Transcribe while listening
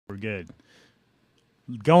We're good.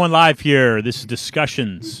 Going live here. This is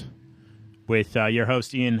Discussions with your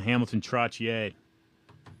host, Ian Hamilton Trottier.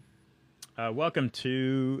 Welcome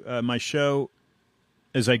to my show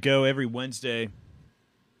as I go every Wednesday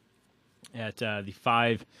at the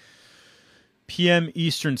 5 p.m.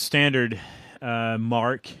 Eastern Standard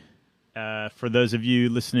mark. For those of you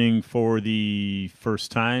listening for the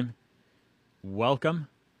first time, welcome.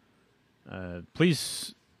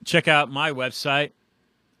 Please check out my website,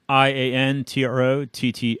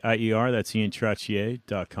 IANTROTTIER, that's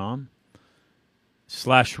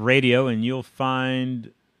IanTrottier.com/radio, and you'll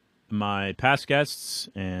find my past guests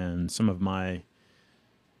and some of my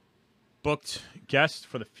booked guests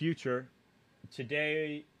for the future.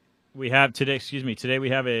 Today we have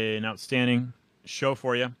an outstanding show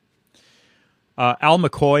for you. Al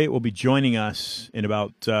McCoy will be joining us in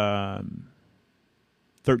about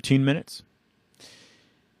 13 minutes.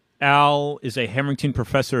 Al is a Harrington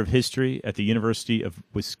Professor of History at the University of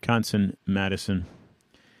Wisconsin-Madison.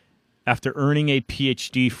 After earning a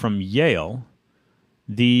Ph.D. from Yale,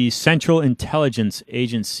 the Central Intelligence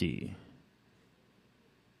Agency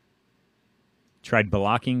tried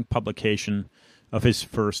blocking publication of his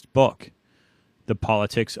first book, The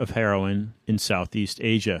Politics of Heroin in Southeast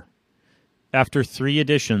Asia. After 3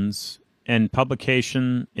 editions and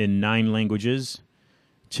publication in 9 languages,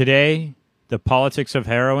 today, The Politics of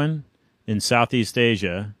Heroin in Southeast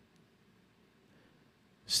Asia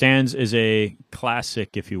stands as a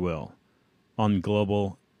classic, if you will, on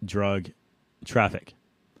global drug traffic.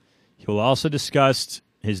 He will also discuss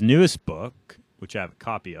his newest book, which I have a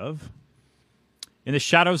copy of, In the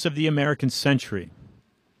Shadows of the American Century,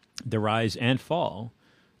 The Rise and Fall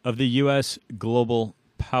of the U.S. Global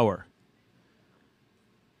Power.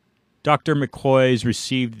 Dr. McCoy's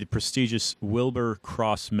received the prestigious Wilbur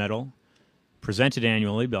Cross Medal, presented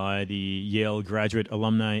annually by the Yale Graduate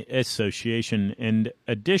Alumni Association, and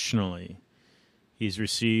additionally, he's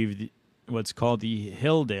received what's called the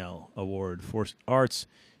Hilldale Award for Arts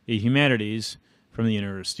and Humanities from the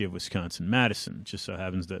University of Wisconsin-Madison. Just so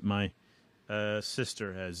happens that my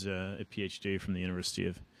sister has a Ph.D. from the University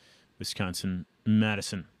of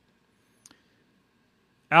Wisconsin-Madison.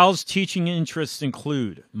 Al's teaching interests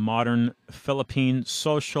include modern Philippine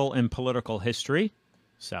social and political history,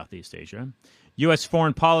 Southeast Asia, U.S.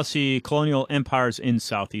 foreign policy, colonial empires in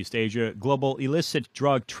Southeast Asia, global illicit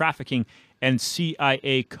drug trafficking, and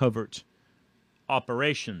CIA covert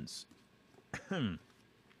operations.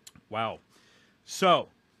 Wow. So,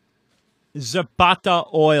 Zapata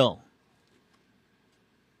oil.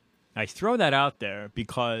 I throw that out there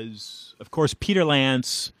because, of course, Peter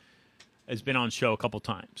Lance has been on show a couple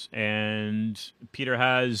times, and Peter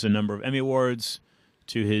has a number of Emmy Awards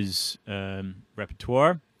to his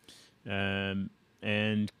repertoire, and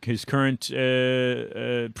his current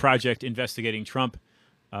project investigating Trump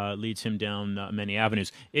leads him down many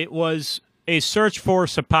avenues. It was a search for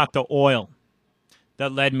Zapata oil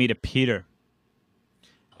that led me to Peter.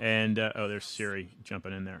 And there's Siri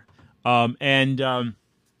jumping in there. And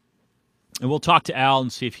we'll talk to Al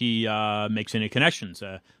and see if he makes any connections.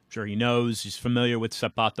 I'm sure he knows. He's familiar with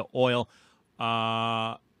Zapata oil.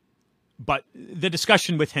 But the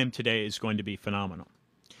discussion with him today is going to be phenomenal.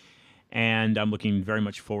 And I'm looking very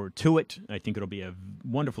much forward to it. I think it'll be a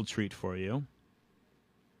wonderful treat for you.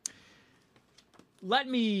 Let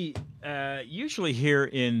me, usually here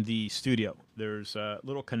in the studio, there's a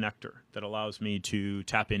little connector that allows me to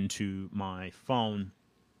tap into my phone.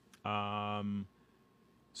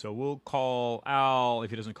 So we'll call Al,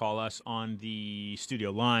 if he doesn't call us, on the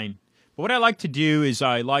studio line. But what I like to do is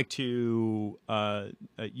I like to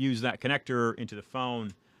use that connector into the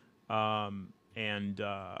phone and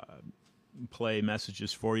play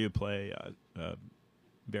messages for you, play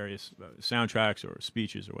various soundtracks or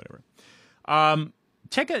speeches or whatever.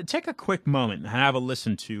 Take a quick moment and have a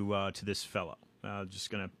listen to this fellow. Just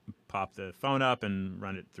going to pop the phone up and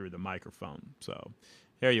run it through the microphone. So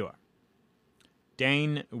here you are.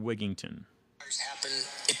 Dane Wigington. Happen,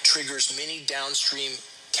 it triggers many downstream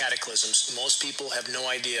cataclysms. Most people have no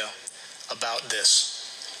idea about this.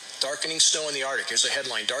 Darkening snow in the Arctic. Here's a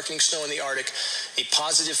headline. Darkening snow in the Arctic, a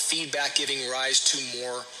positive feedback giving rise to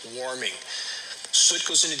more warming. Soot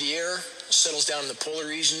goes into the air, settles down in the polar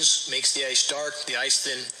regions, makes the ice dark. The ice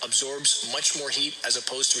then absorbs much more heat as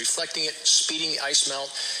opposed to reflecting it, speeding the ice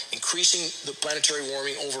melt, increasing the planetary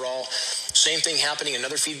warming overall. Same thing happening,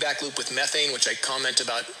 another feedback loop with methane, which I comment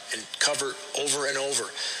about and cover over and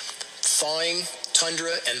over. Thawing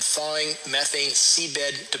tundra and thawing methane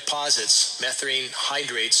seabed deposits, methane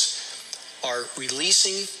hydrates, are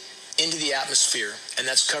releasing into the atmosphere, and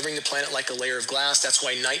that's covering the planet like a layer of glass. That's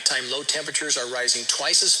why nighttime low temperatures are rising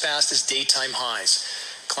twice as fast as daytime highs.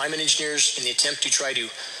 Climate engineers, in the attempt to try to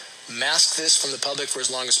mask this from the public for as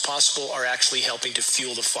long as possible, are actually helping to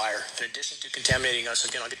fuel the fire. In addition to contaminating us,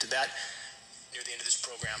 again, I'll get to that near the end of this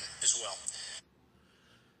program as well.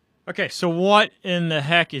 Okay, so what in the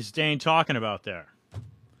heck is Dane talking about there?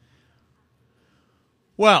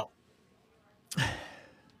 Well,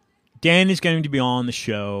 Dan is going to be on the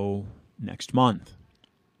show next month.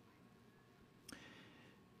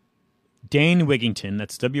 Dane Wigington,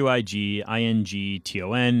 that's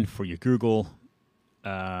Wigington for your Google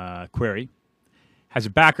query, has a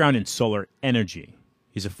background in solar energy.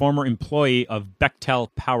 He's a former employee of Bechtel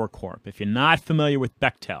Power Corp. If you're not familiar with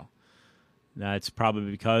Bechtel, that's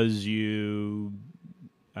probably because you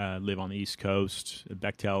live on the East Coast.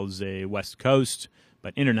 Bechtel is a West Coast,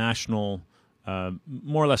 but international,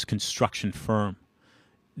 more or less construction firm.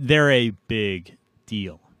 They're a big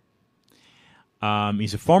deal.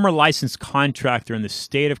 He's a former licensed contractor in the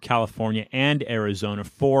state of California and Arizona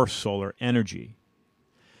for solar energy.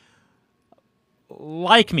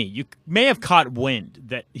 Like me, you may have caught wind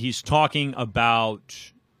that he's talking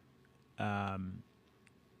about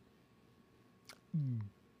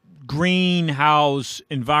greenhouse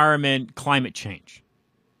environment, climate change.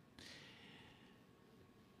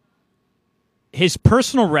 His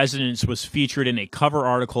personal residence was featured in a cover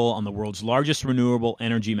article on the world's largest renewable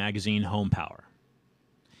energy magazine, Home Power.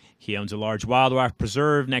 He owns a large wildlife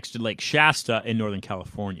preserve next to Lake Shasta in Northern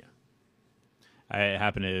California. I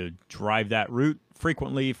happen to drive that route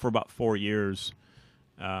frequently for about 4 years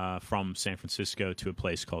from San Francisco to a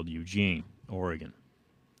place called Eugene, Oregon.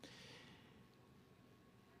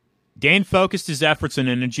 Dane focused his efforts on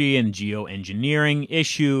energy and geoengineering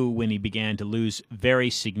issue when he began to lose very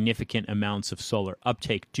significant amounts of solar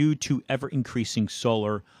uptake due to ever-increasing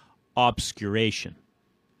solar obscuration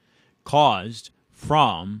caused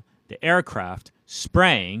from the aircraft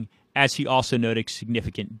spraying, as he also noted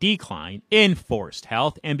significant decline in forest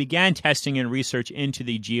health and began testing and research into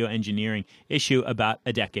the geoengineering issue about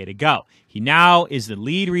a decade ago. He now is the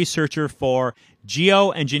lead researcher for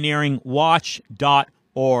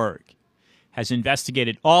geoengineeringwatch.org, has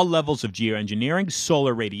investigated all levels of geoengineering,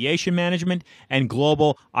 solar radiation management, and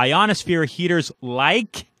global ionosphere heaters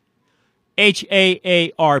like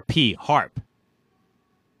HAARP.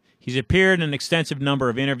 He's appeared in an extensive number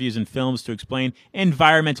of interviews and films to explain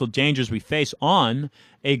environmental dangers we face on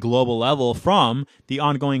a global level from the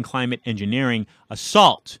ongoing climate engineering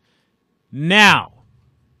assault. Now,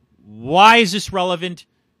 why is this relevant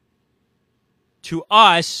to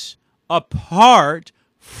us apart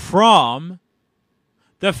from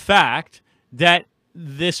the fact that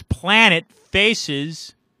this planet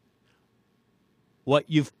faces what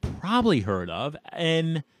you've probably heard of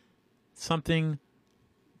in something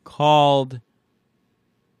called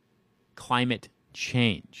climate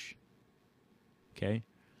change? Okay?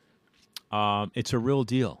 It's a real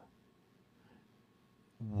deal.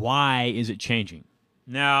 Why is it changing?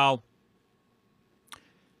 Now,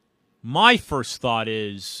 my first thought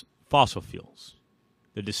is fossil fuels.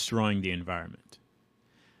 They're destroying the environment.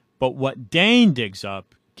 But what Dane digs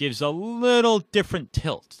up gives a little different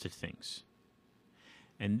tilt to things.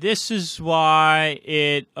 And this is why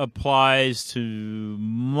it applies to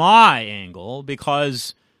my angle,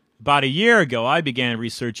 because about a year ago, I began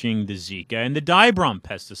researching the Zika and the Dibrom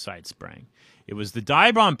pesticide spraying. It was the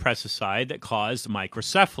Dibrom pesticide that caused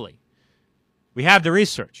microcephaly. We have the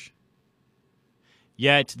research.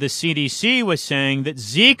 Yet the CDC was saying that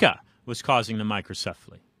Zika was causing the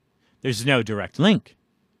microcephaly. There's no direct link.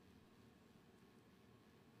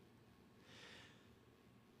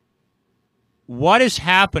 What is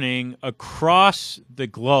happening across the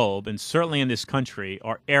globe, and certainly in this country,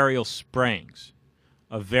 are aerial sprayings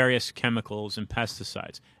of various chemicals and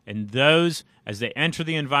pesticides. And those, as they enter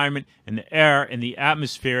the environment and the air and the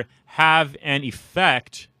atmosphere, have an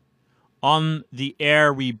effect on the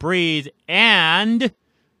air we breathe. And,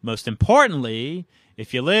 most importantly,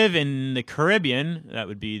 if you live in the Caribbean, that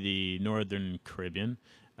would be the Northern Caribbean,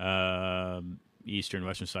 Eastern,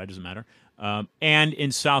 Western side, doesn't matter, and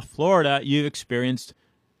in South Florida, you've experienced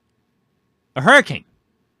a hurricane.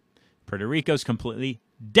 Puerto Rico's completely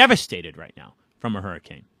devastated right now from a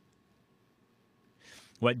hurricane.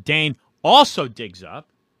 What Dane also digs up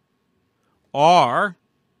are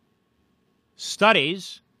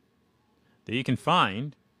studies that you can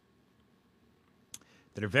find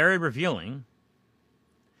that are very revealing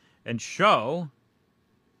and show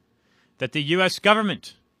that the U.S.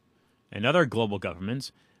 government and other global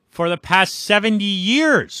governments for the past 70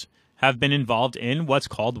 years have been involved in what's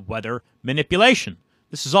called weather manipulation.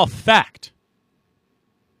 This is all fact.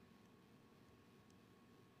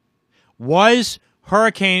 Was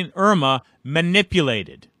Hurricane Irma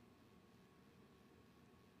manipulated?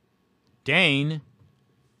 Dane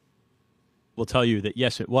will tell you that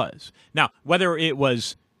yes, it was. Now, whether it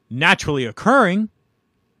was naturally occurring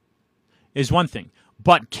is one thing,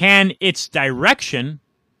 but can its direction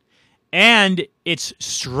and its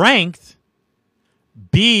strength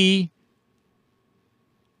be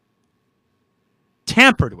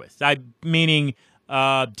tampered with? Meaning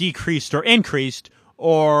decreased or increased,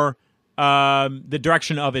 or the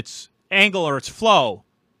direction of its angle or its flow,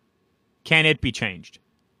 can it be changed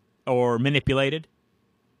or manipulated?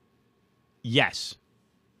 Yes.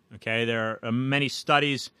 Okay, there are many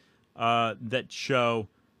studies that show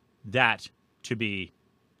that to be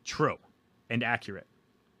true and accurate.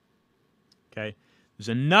 Okay, there's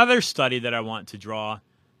another study that I want to draw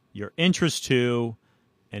your interest to,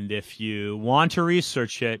 and if you want to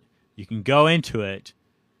research it, you can go into it.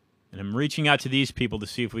 And I'm reaching out to these people to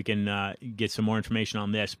see if we can get some more information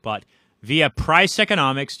on this. But via Price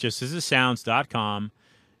Economics, just as it sounds.com,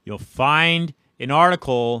 you'll find an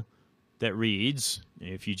article that reads,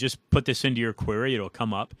 if you just put this into your query, it'll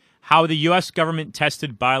come up, how the U.S. government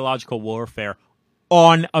tested biological warfare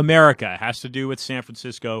on America. It has to do with San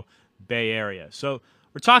Francisco Bay Area. So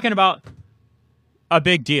we're talking about a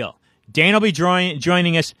big deal. Dane will be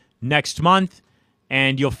joining us next month,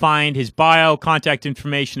 and you'll find his bio, contact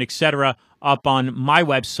information, etc., up on my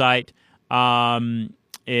website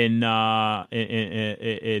in the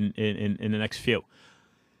next few.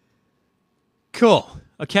 Cool.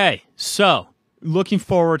 Okay, so looking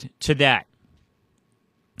forward to that.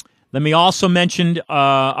 Let me also mention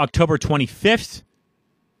October 25th.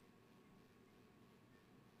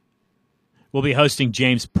 We'll be hosting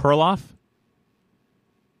James Perloff.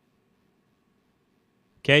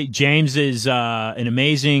 Okay, James is an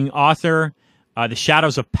amazing author. The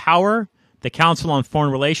Shadows of Power, The Council on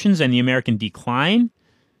Foreign Relations and the American Decline.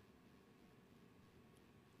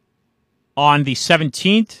 On the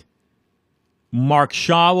 17th, Mark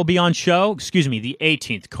Shaw will be on show. Excuse me, the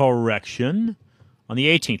 18th, correction. On the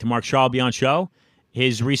 18th, Mark Shaw will be on show.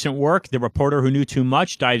 His recent work, The Reporter Who Knew Too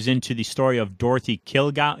Much, dives into the story of Dorothy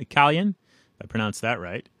Kilgallen, if I pronounced that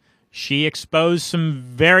right. She exposed some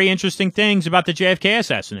very interesting things about the JFK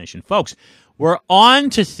assassination. Folks, we're on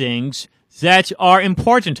to things that are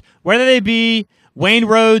important, whether they be Wayne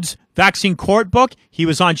Rhodes' vaccine court book. He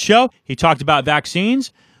was on show. He talked about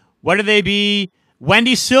vaccines. Whether they be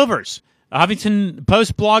Wendy Silvers, a Huffington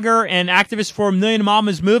Post blogger and activist for Million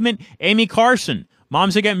Mamas Movement. Amy Carson,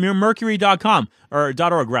 momsagainmercury.com, or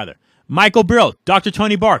 .org rather. Michael Brill, Dr.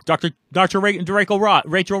 Tony Bark, Dr. Rachel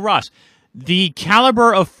Ross. The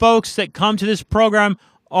caliber of folks that come to this program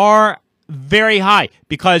are very high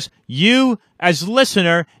because you, as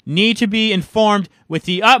listener, need to be informed with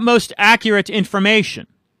the utmost accurate information.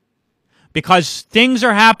 Because things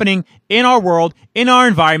are happening in our world, in our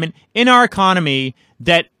environment, in our economy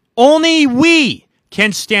that only we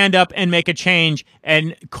can stand up and make a change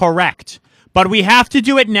and correct. But we have to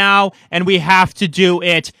do it now, and we have to do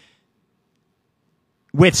it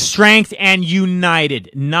with strength and united,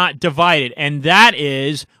 not divided. And that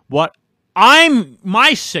is what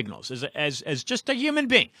my signals as just a human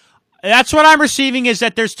being. That's what I'm receiving, is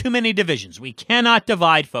that there's too many divisions. We cannot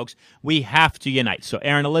divide, folks. We have to unite. So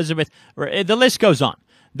Aaron Elizabeth, the list goes on.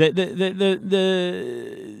 The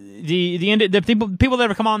people that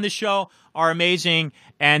have come on this show are amazing,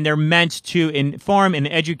 and they're meant to inform and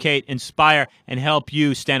educate, inspire, and help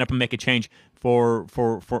you stand up and make a change for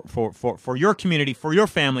your community, for your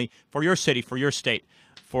family, for your city, for your state,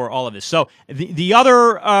 for all of this. So the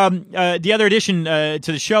other addition to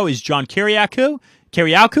the show is John Kiriakou.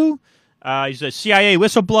 He's a CIA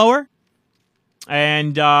whistleblower,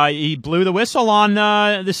 and he blew the whistle on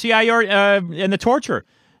the CIA and the torture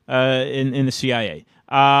in the CIA.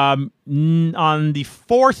 On the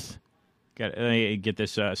 4th, let me get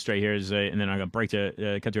this straight here, and then I'm going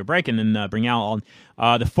to cut to a break, and then bring Al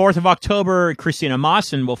on. The 4th of October, Christina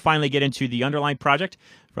Moss, and we'll finally get into the Underline Project,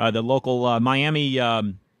 the local Miami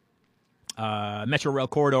Metro Rail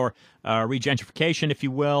Corridor regentrification, if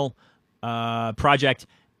you will, project,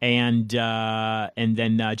 and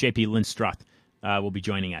then J.P. Lindstroth will be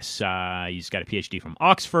joining us. He's got a PhD from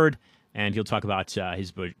Oxford, and he'll talk about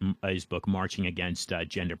his book, Marching Against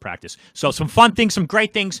Gender Practice. So some fun things, some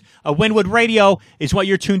great things. Winwood Radio is what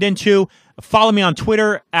you're tuned into. Follow me on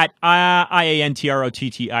Twitter at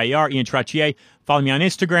IANTROTTIER, Ian Trottier. Follow me on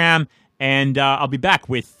Instagram, and I'll be back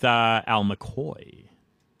with Al McCoy.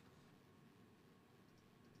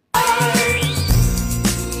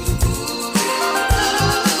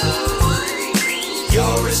 You're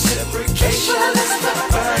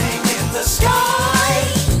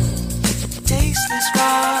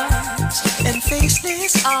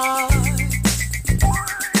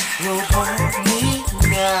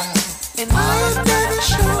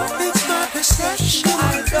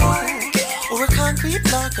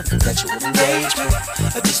spark of perpetual engagement,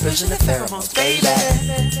 a dispersion of pheromones, baby.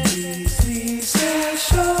 Please,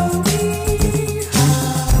 show me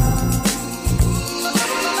how.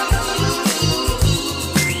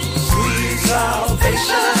 Sweet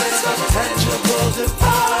salvation is a tangible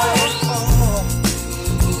divine.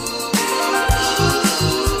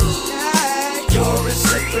 Your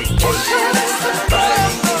reciprocation is the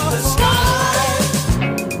burning in the sky.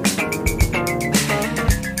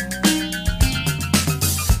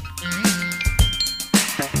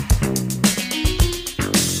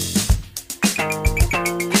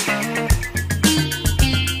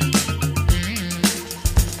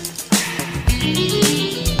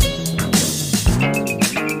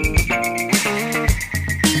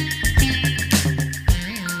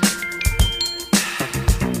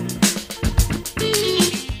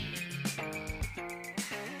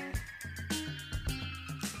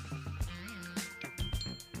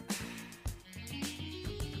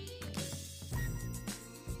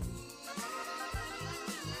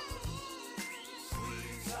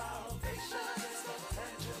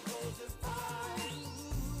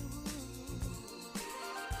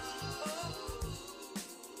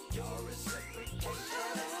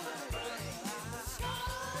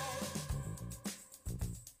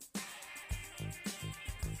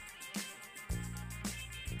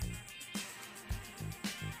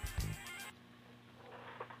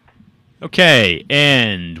 Okay,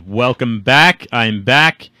 and welcome back. I'm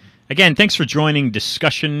back. Again, thanks for joining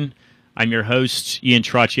Discussion. I'm your host, Ian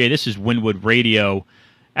Trottier. This is Wynwood Radio.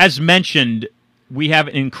 As mentioned, we have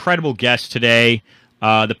an incredible guest today,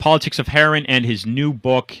 The Politics of Heron, and his new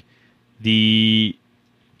book, In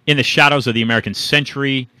the Shadows of the American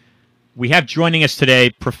Century. We have joining us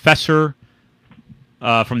today Professor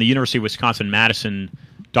from the University of Wisconsin-Madison,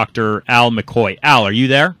 Dr. Al McCoy. Al, are you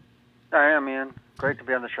there? I am, Ian. Great to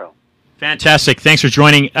be on the show. Fantastic. Thanks for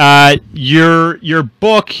joining. Your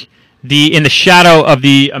book, In the Shadow of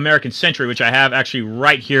the American Century, which I have actually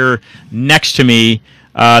right here next to me,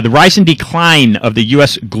 The Rise and Decline of the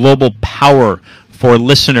U.S. Global Power for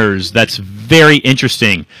listeners. That's very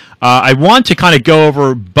interesting. I want to kind of go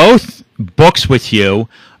over both books with you,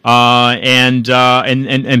 and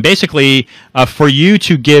basically for you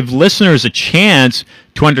to give listeners a chance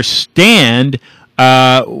to understand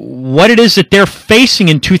what it is that they're facing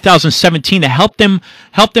in 2017 to help them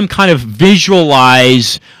kind of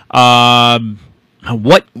visualize what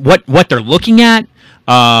they're looking at,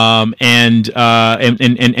 and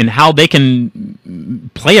how they can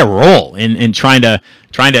play a role in trying to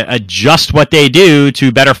adjust what they do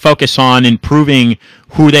to better focus on improving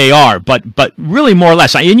who they are. But really, more or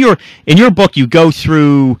less, in your book, you go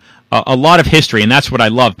through a lot of history, and that's what I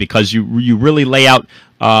love, because you really lay out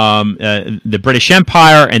the British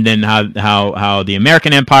Empire, and then how the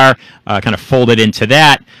American Empire kind of folded into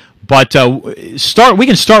that. But we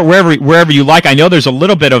can start wherever you like. I know there's a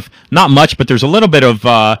little bit of, not much, but there's a little bit of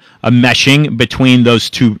a meshing between those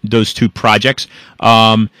two projects.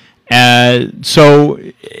 So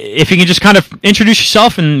if you can just kind of introduce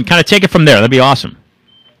yourself and kind of take it from there, that'd be awesome.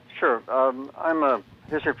 Sure. I'm a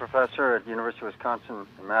history professor at University of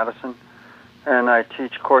Wisconsin-Madison. And I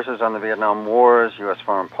teach courses on the Vietnam Wars, U.S.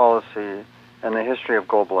 foreign policy, and the history of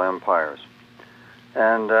global empires.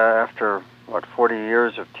 And after, 40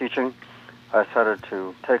 years of teaching, I decided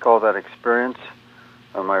to take all that experience,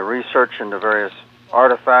 my research into various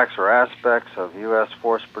artifacts or aspects of U.S.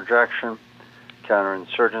 force projection,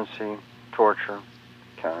 counterinsurgency, torture,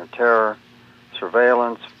 counterterror,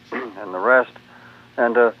 surveillance, and the rest,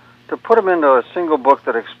 and to put them into a single book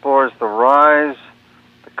that explores the rise,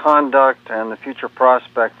 conduct, and the future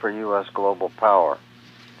prospect for U.S. global power.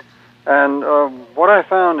 And what I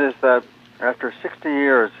found is that after 60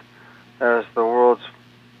 years as the world's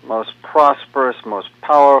most prosperous, most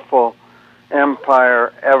powerful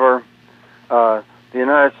empire ever, the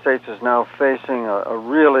United States is now facing a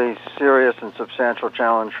really serious and substantial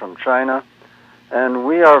challenge from China, and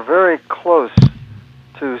we are very close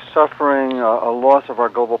to suffering a loss of our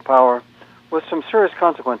global power with some serious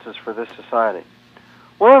consequences for this society.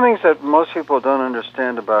 One of the things that most people don't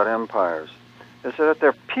understand about empires is that at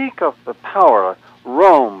their peak of the power,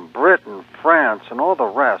 Rome, Britain, France, and all the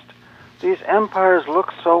rest, these empires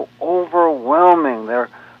look so overwhelming. Their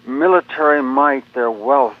military might, their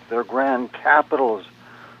wealth, their grand capitals,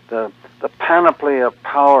 the panoply of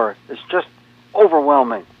power is just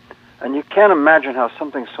overwhelming. And you can't imagine how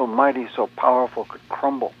something so mighty, so powerful could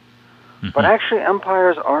crumble. Mm-hmm. But actually,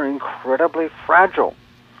 empires are incredibly fragile.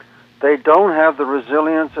 They don't have the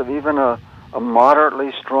resilience of even a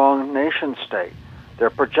moderately strong nation-state. They're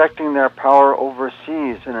projecting their power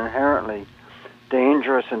overseas, an inherently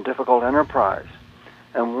dangerous and difficult enterprise.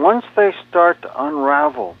 And once they start to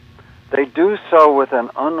unravel, they do so with an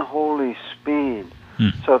unholy speed,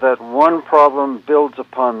 so that one problem builds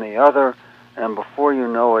upon the other, and before you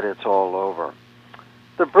know it, it's all over.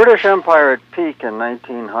 The British Empire at peak in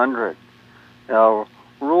 1900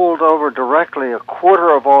 ruled over directly a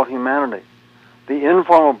quarter of all humanity. The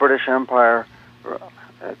informal British Empire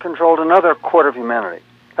controlled another quarter of humanity.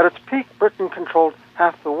 At its peak, Britain controlled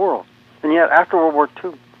half the world. And yet, after World War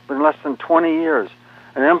II, in less than 20 years,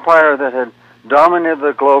 an empire that had dominated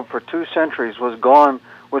the globe for 2 centuries was gone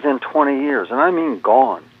within 20 years. And I mean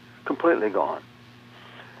gone, completely gone.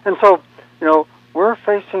 And so, we're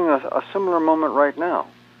facing a similar moment right now.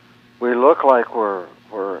 We look like we're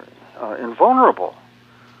invulnerable.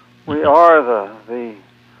 We are the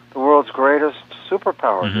world's greatest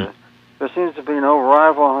superpower. Mm-hmm. There seems to be no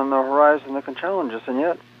rival on the horizon that can challenge us, and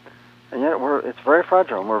yet it's very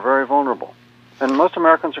fragile and we're very vulnerable. And most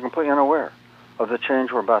Americans are completely unaware of the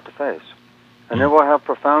change we're about to face. And it will have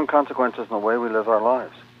profound consequences in the way we live our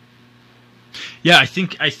lives. Yeah, I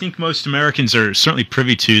think most Americans are certainly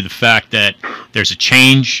privy to the fact that there's a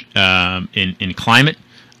change in climate.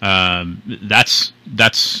 That's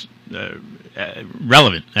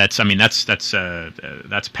relevant. That's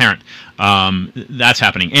apparent. That's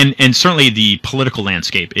happening, and certainly the political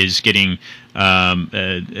landscape is getting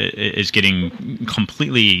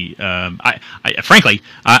completely. Frankly,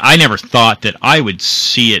 I never thought that I would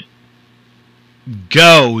see it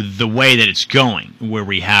go the way that it's going, where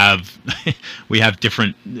we have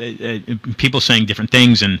different people saying different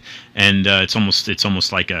things, and it's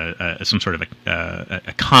almost like some sort of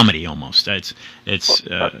a comedy almost. It's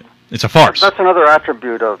a farce. That's another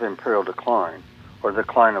attribute of imperial decline, or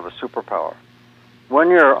decline of a superpower. When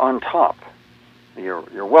you're on top,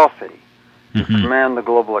 you're wealthy, you command the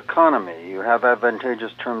global economy, you have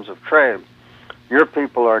advantageous terms of trade, your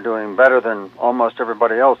people are doing better than almost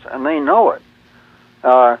everybody else, and they know it.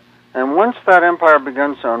 And once that empire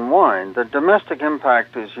begins to unwind, the domestic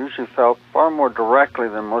impact is usually felt far more directly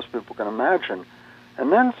than most people can imagine.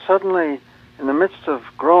 And then suddenly, in the midst of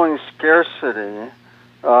growing scarcity,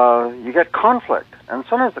 you get conflict. And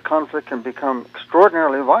sometimes the conflict can become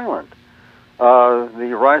extraordinarily violent.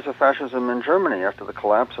 The rise of fascism in Germany after the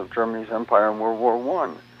collapse of Germany's empire in World War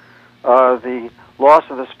I. The loss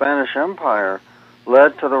of the Spanish Empire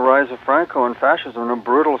led to the rise of Franco and fascism in a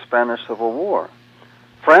brutal Spanish Civil War.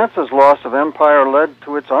 France's loss of empire led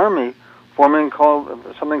to its army forming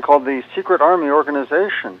something called the Secret Army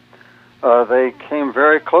Organization. They came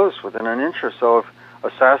very close, within an inch or so of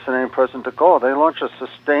assassinating President de Gaulle. They launched a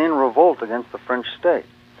sustained revolt against the French state.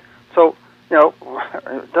 So,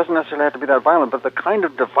 it doesn't necessarily have to be that violent, but the kind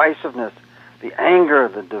of divisiveness, the anger,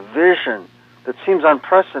 the division that seems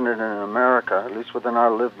unprecedented in America, at least within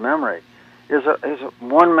our lived memory, is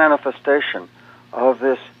one manifestation of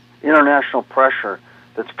this international pressure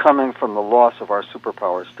that's coming from the loss of our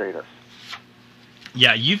superpower status.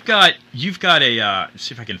 Yeah, you've got a. Let's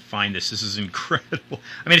see if I can find this. This is incredible.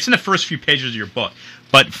 I mean, it's in the first few pages of your book,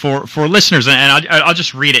 but for listeners, and I'll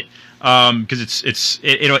just read it because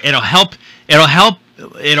it'll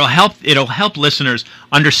help listeners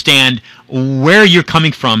understand where you're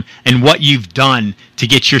coming from and what you've done to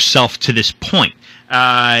get yourself to this point.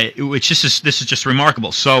 Which this is just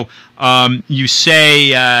remarkable. So you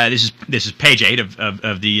say this is page 8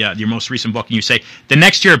 of your most recent book, and you say the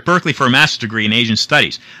next year at Berkeley for a master's degree in Asian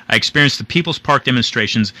Studies, I experienced the People's Park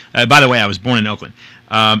demonstrations. By the way, I was born in Oakland.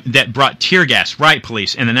 That brought tear gas, riot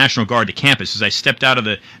police, and the National Guard to campus. As I stepped out of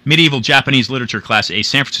the medieval Japanese literature class, a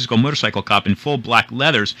San Francisco motorcycle cop in full black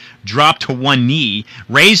leathers dropped to one knee,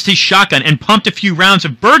 raised his shotgun, and pumped a few rounds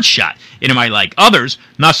of birdshot into my leg. Others,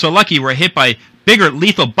 not so lucky, were hit by bigger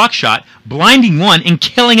lethal buckshot, blinding one and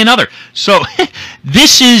killing another. So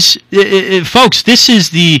this is, folks, this is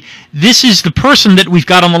the person that we've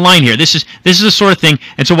got on the line here. This is the sort of thing.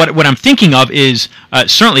 And so what I'm thinking of is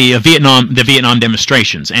certainly the Vietnam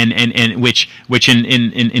demonstrations, and which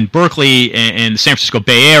in Berkeley and the San Francisco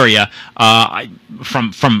Bay Area,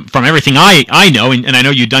 from everything I know, and I know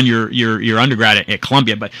you've done your undergrad at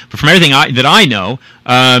Columbia, but from everything that I know,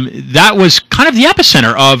 that was kind of the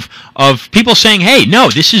epicenter of people saying, "Hey, no,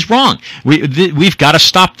 this is wrong. We've got to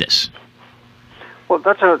stop this." Well,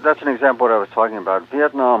 that's an example of what I was talking about.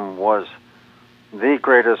 Vietnam was the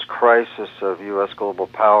greatest crisis of U.S. global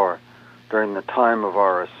power during the time of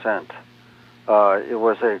our ascent. It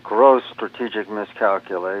was a gross strategic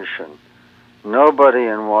miscalculation. Nobody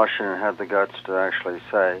in Washington had the guts to actually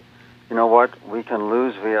say, you know what, we can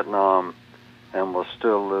lose Vietnam and we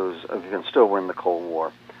can still win the Cold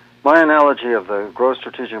War. My analogy of the gross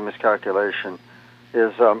strategic miscalculation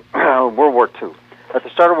is World War II. At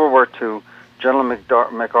the start of World War II, General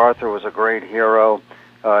MacArthur was a great hero.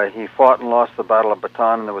 He fought and lost the Battle of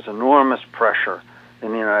Bataan, and there was enormous pressure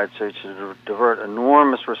in the United States to divert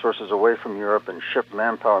enormous resources away from Europe and ship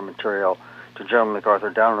manpower material to General MacArthur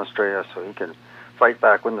down in Australia so he could fight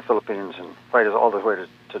back, win the Philippines, and fight us all the way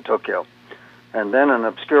to Tokyo. And then an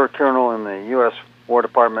obscure colonel in the U.S. War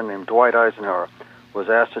Department named Dwight Eisenhower was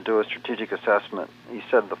asked to do a strategic assessment. He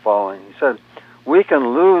said the following. He said, "We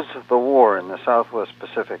can lose the war in the Southwest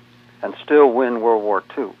Pacific and still win World War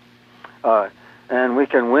II. And we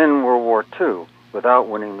can win World War II without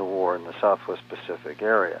winning the war in the Southwest Pacific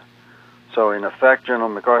area." So in effect, General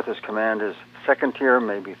MacArthur's command is second tier,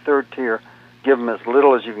 maybe third tier. Give them as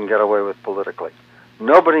little as you can get away with politically.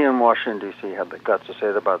 Nobody in Washington, D.C. had the guts to say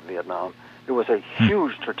that about Vietnam. It was a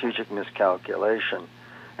huge strategic miscalculation.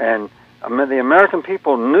 And the American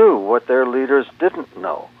people knew what their leaders didn't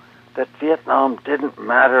know, that Vietnam didn't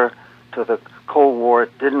matter to the Cold War.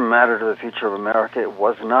 It didn't matter to the future of America. It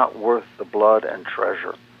was not worth the blood and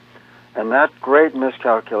treasure. And that great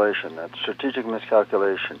miscalculation, that strategic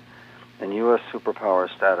miscalculation in U.S. superpower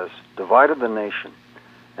status divided the nation.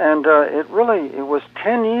 And it was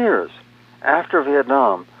 10 years after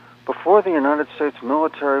Vietnam before the United States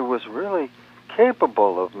military was really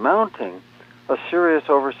capable of mounting a serious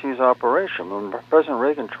overseas operation. When President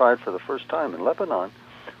Reagan tried for the first time in Lebanon,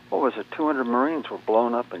 200 Marines were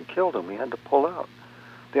blown up and killed, and we had to pull out.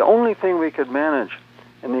 The only thing we could manage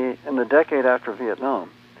in the decade after Vietnam,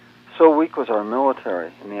 so weak was our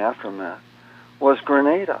military in the aftermath, was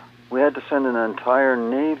Grenada. We had to send an entire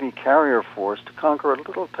Navy carrier force to conquer a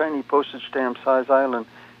little tiny postage stamp size island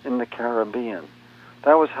in the Caribbean.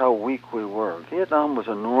 That was how weak we were. Vietnam was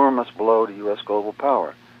an enormous blow to U.S. global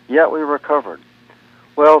power, yet we recovered.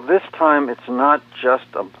 Well, this time it's not just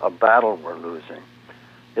a battle we're losing.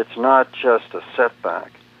 It's not just a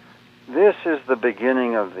setback. This is the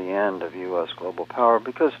beginning of the end of U.S. global power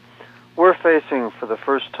because we're facing for the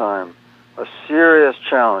first time a serious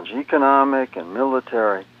challenge, economic and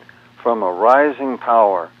military, from a rising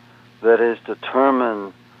power that is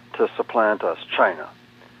determined to supplant us, China.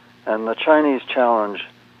 And the Chinese challenge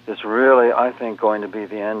is really, I think, going to be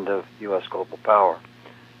the end of U.S. global power.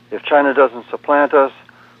 If China doesn't supplant us,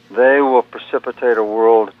 they will precipitate a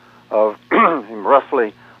world of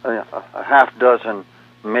roughly a half dozen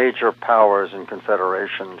major powers and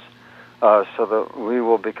confederations, so that we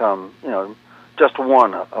will become, just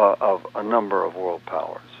one of a number of world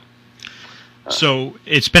powers. So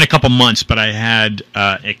it's been a couple months, but I had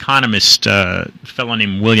economist, fellow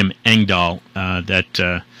named William Engdahl,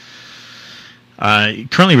 that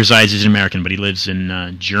currently resides as an American, but he lives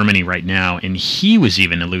in Germany right now, and he was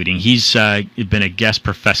even alluding. He's been a guest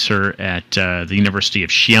professor at the University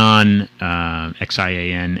of Xi'an,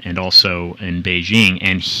 Xian, and also in Beijing,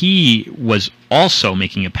 and he was also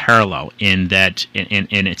making a parallel in that, and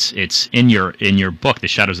it's in your book, The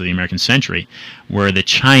Shadows of the American Century, where the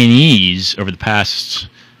Chinese over the past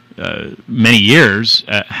many years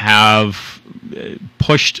have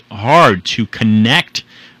pushed hard to connect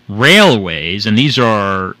railways, and these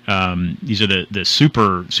are the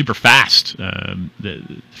super fast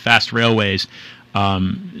the fast railways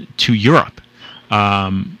to Europe.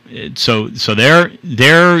 So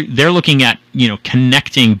they're looking at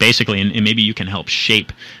connecting basically, and maybe you can help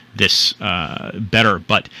shape this better.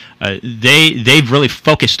 But they've really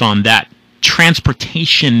focused on that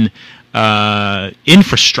transportation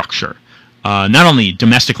infrastructure. Not only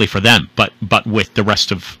domestically for them, but with the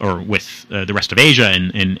rest of the rest of Asia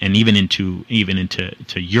and even into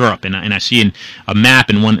Europe. And I see in a map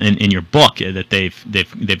in your book that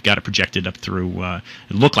they've got it projected up through.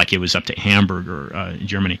 It looked like it was up to Hamburg or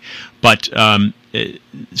Germany, but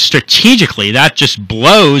strategically that just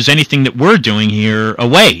blows anything that we're doing here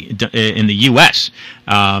away in the U.S.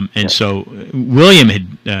 And so William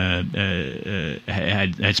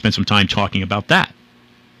had spent some time talking about that.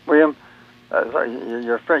 William.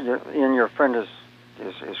 Your friend is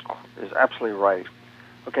absolutely right.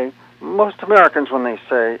 Okay, most Americans, when they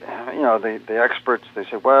say, the experts, they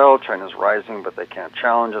say, well, China's rising, but they can't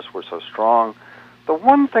challenge us. We're so strong. The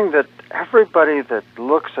one thing that everybody that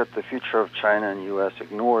looks at the future of China and U.S.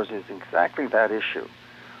 ignores is exactly that issue: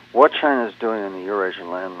 what China is doing in the Eurasian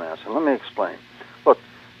landmass. And let me explain. Look,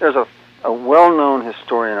 there's a well-known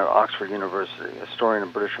historian at Oxford University, a historian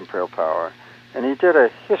of British imperial power. And he did a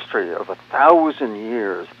history of 1,000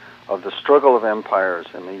 years of the struggle of empires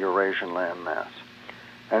in the Eurasian landmass.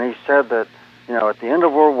 And he said that, at the end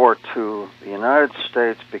of World War II, the United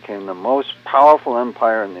States became the most powerful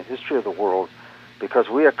empire in the history of the world because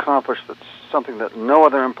we accomplished something that no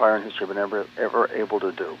other empire in history had been ever able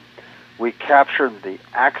to do. We captured the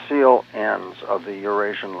axial ends of the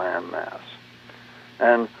Eurasian landmass.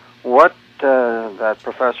 And what that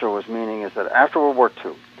professor was meaning is that after World War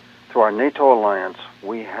II, through our NATO alliance,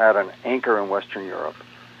 we had an anchor in Western Europe.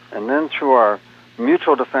 And then through our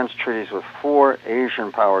mutual defense treaties with 4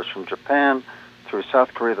 Asian powers, from Japan through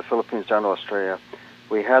South Korea, the Philippines, down to Australia,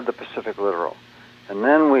 we had the Pacific Littoral. And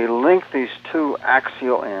then we linked these 2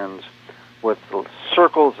 axial ends with the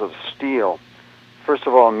circles of steel. First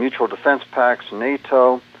of all, mutual defense pacts,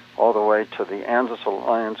 NATO, all the way to the ANZUS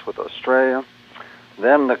alliance with Australia.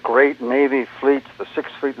 Then the great Navy fleets, the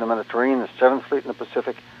 6th Fleet in the Mediterranean, the 7th Fleet in the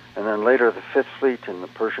Pacific, and then later the 5th Fleet in the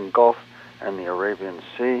Persian Gulf and the Arabian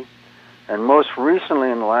Sea. And most recently,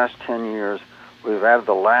 in the last 10 years, we've added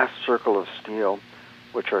the last circle of steel,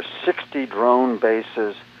 which are 60 drone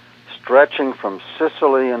bases stretching from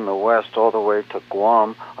Sicily in the west all the way to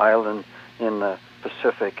Guam Island in the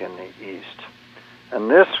Pacific in the east. And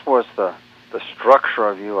this was the structure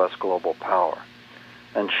of U.S. global power.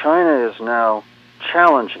 And China is now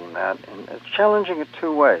challenging that, and it's challenging it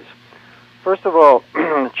 2 ways. First of all,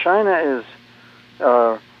 China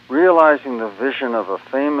is realizing the vision of a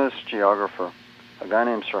famous geographer, a guy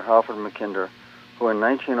named Sir Halford Mackinder, who in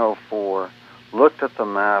 1904 looked at the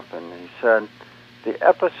map and he said, the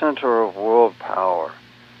epicenter of world power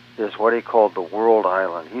is what he called the world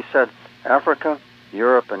island. He said Africa,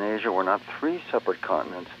 Europe, and Asia were not 3 separate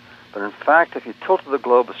continents, but in fact, if you tilted the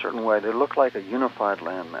globe a certain way, they look like a unified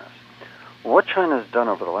landmass. What China has done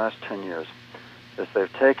over the last 10 years is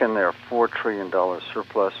they've taken their $4 trillion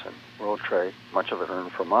surplus in world trade, much of it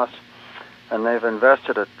earned from us, and they've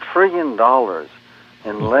invested $1 trillion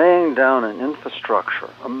in laying down an infrastructure,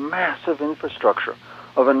 a massive infrastructure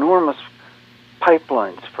of enormous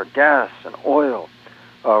pipelines for gas and oil,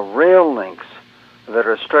 rail links that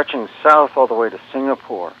are stretching south all the way to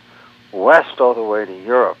Singapore, west all the way to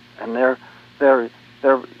Europe, and they're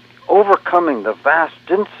overcoming the vast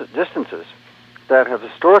distances that have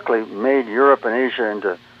historically made Europe and Asia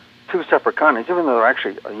into 2 separate continents, even though they're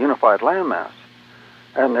actually a unified landmass.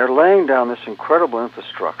 And they're laying down this incredible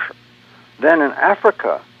infrastructure. Then in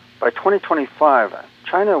Africa, by 2025,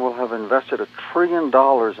 China will have invested $1 trillion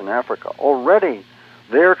in Africa. Already,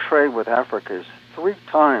 their trade with Africa is 3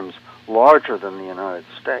 times larger than the United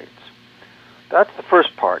States. That's the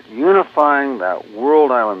first part, unifying that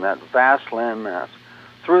world island, that vast landmass,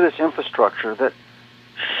 through this infrastructure that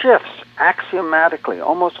shifts axiomatically,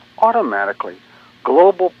 almost automatically,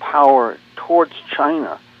 global power towards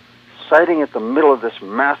China, siting at the middle of this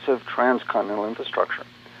massive transcontinental infrastructure.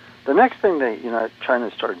 The next thing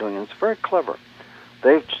China started doing, and it's very clever,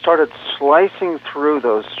 they've started slicing through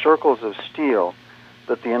those circles of steel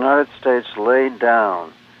that the United States laid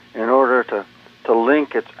down in order to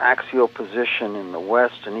link its axial position in the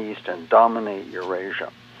west and east and dominate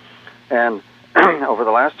Eurasia. And over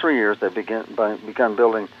the last 3 years, they've begun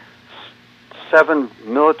building 7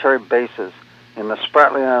 military bases in the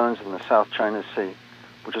Spratly Islands in the South China Sea,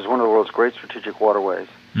 which is one of the world's great strategic waterways.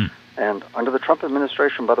 And under the Trump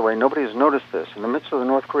administration, by the way, nobody has noticed this. In the midst of the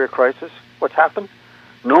North Korea crisis, what's happened?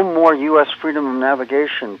 No more U.S. freedom of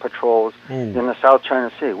navigation patrols in the South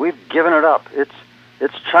China Sea. We've given it up.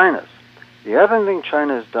 It's China's. The other thing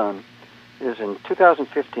China has done is in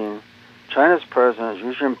 2015, China's president,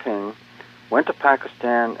 Xi Jinping, went to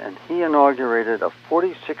Pakistan and he inaugurated a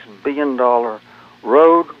 $46 billion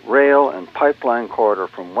road, rail, and pipeline corridor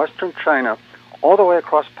from western China all the way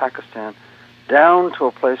across Pakistan down to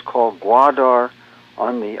a place called Gwadar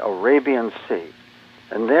on the Arabian Sea.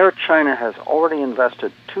 And there China has already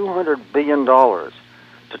invested $200 billion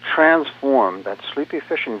to transform that sleepy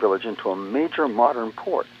fishing village into a major modern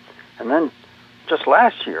port. And then just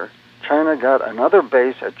last year, China got another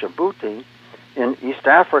base at Djibouti in East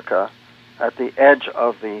Africa at the edge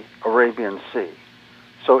of the Arabian Sea.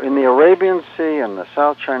 So in the Arabian Sea and the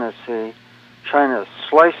South China Sea, China is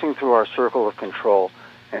slicing through our circle of control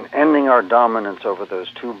and ending our dominance over those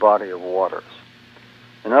 2 bodies of waters.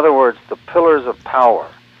 In other words, the pillars of power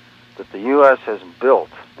that the U.S. has built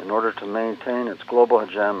in order to maintain its global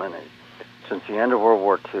hegemony since the end of World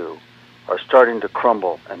War II are starting to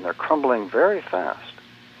crumble, and they're crumbling very fast.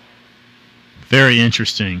 Very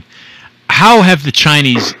interesting. How have the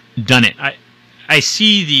Chinese done it? I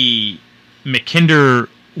see the Mackinder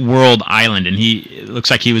World Island, and it looks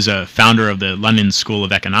like he was a founder of the London School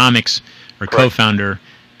of Economics, or Correct. co-founder,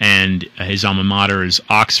 and his alma mater is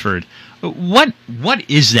Oxford. What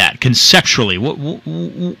is that conceptually?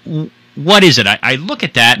 What is it? I look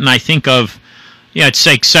at that and I think of, it's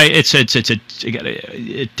like it's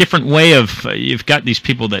a different way of you've got these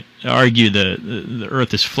people that argue the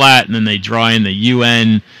Earth is flat, and then they draw in the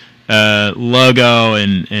UN logo,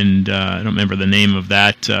 and I don't remember the name of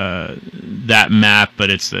that map, but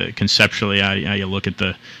it's conceptually how you look at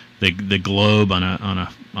the globe on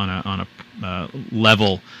a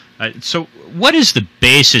level. So, what is the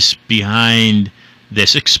basis behind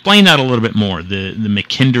this? Explain that a little bit more. The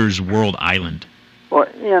Mackinder's World Island. Well,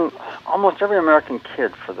 Ian, almost every American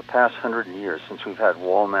kid for the past 100 years, since we've had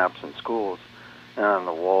wall maps in schools and on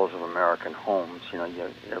the walls of American homes,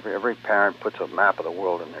 every parent puts a map of the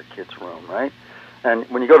world in their kid's room, right? And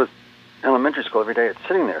when you go to elementary school every day, it's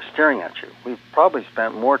sitting there staring at you. We've probably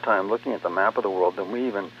spent more time looking at the map of the world than we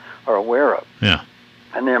even are aware of. Yeah.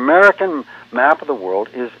 And the American map of the world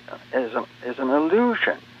is an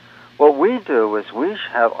illusion. What we do is we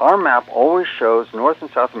have our map always shows North and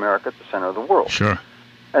South America at the center of the world. Sure.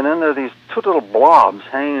 And then there are these two little blobs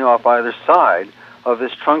hanging off either side of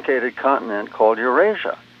this truncated continent called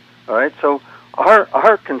Eurasia. All right, so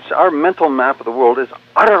our mental map of the world is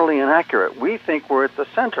utterly inaccurate. We think we're at the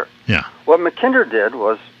center. Yeah. What Mackinder did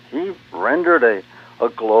was he rendered a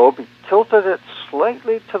globe, he tilted it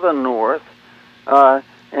slightly to the north,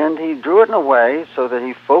 and he drew it in a way so that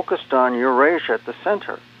he focused on Eurasia at the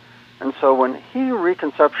center. And so when he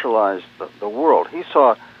reconceptualized the world, he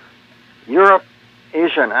saw Europe,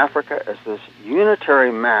 Asia, and Africa as this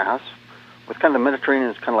unitary mass with kind of the Mediterranean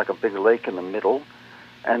as kind of like a big lake in the middle.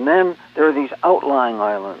 And then there are these outlying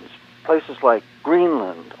islands, places like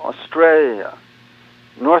Greenland, Australia,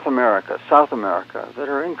 North America, South America, that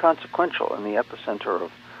are inconsequential in the epicenter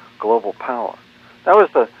of global power. That was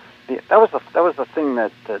the thing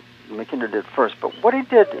that Mackinder did first. But what he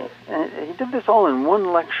did, and he did this all in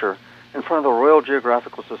one lecture in front of the Royal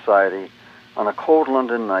Geographical Society on a cold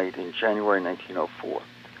London night in January 1904.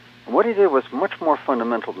 And what he did was much more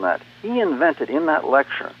fundamental than that. He invented in that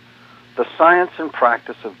lecture the science and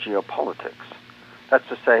practice of geopolitics. That's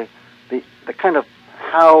to say, the kind of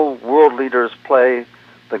how world leaders play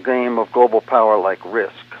the game of global power like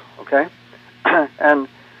Risk, okay? And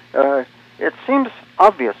it seems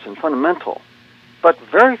obvious and fundamental, but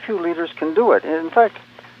very few leaders can do it. In fact,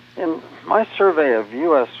 in my survey of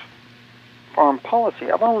U.S. foreign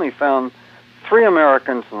policy, I've only found 3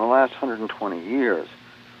 Americans in the last 120 years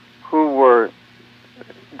who were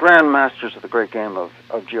grand masters of the great game of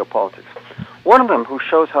geopolitics. One of them who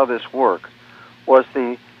shows how this worked was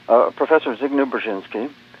the Professor Zbigniew Brzezinski,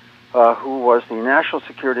 who was the national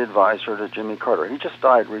security advisor to Jimmy Carter. He just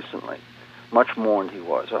died recently. Much mourned he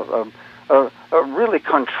was. A really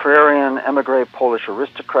contrarian, emigre Polish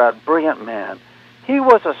aristocrat, brilliant man. He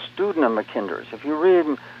was a student of Mackinder's. If you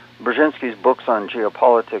read Brzezinski's books on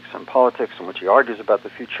geopolitics and politics, in which he argues about the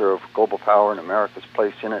future of global power and America's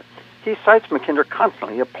place in it, he cites Mackinder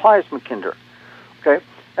constantly. He applies Mackinder. Okay?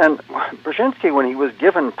 And Brzezinski, when he was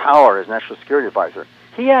given power as national security advisor,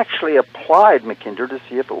 he actually applied Mackinder to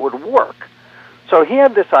see if it would work. So he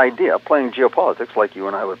had this idea, playing geopolitics like you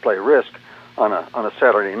and I would play Risk on a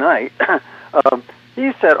Saturday night.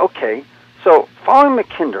 He said, okay, so following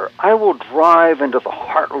Mackinder, I will drive into the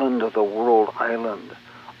heartland of the world island,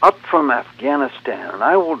 up from Afghanistan, and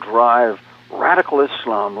I will drive radical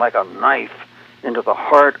Islam like a knife into the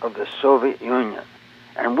heart of the Soviet Union.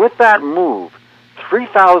 And with that move,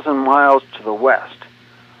 3,000 miles to the west,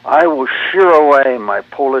 I will shear away my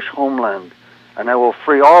Polish homeland, and I will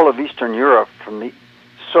free all of Eastern Europe from the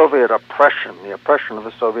Soviet oppression, the oppression of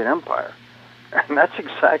the Soviet Empire. And that's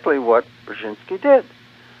exactly what Brzezinski did.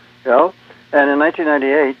 You know? And in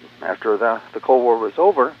 1998, after the Cold War was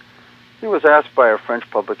over, he was asked by a French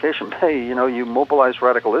publication, hey, you mobilized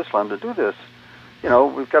radical Islam to do this.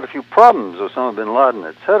 We've got a few problems, Osama bin Laden,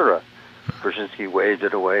 etc. Brzezinski waved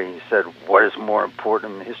it away. He said, what is more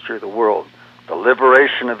important in the history of the world, the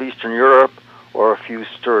liberation of Eastern Europe or a few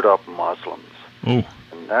stirred-up Muslims? Ooh.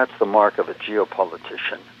 And that's the mark of a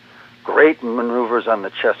geopolitician. Great maneuvers on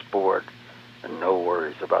the chessboard and no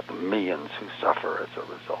worries about the millions who suffer as a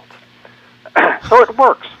result. So it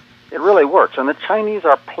works. It really works. And the Chinese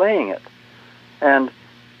are playing it. And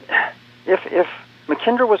if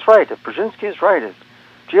Mackinder was right, if Brzezinski is right, if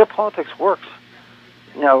geopolitics works,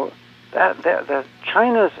 that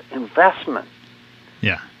China's investment,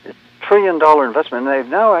 it's $1 trillion investment, and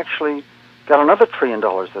they've now actually got another $1 trillion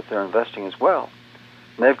that they're investing as well.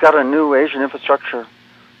 And they've got a new Asian infrastructure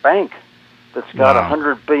bank that's got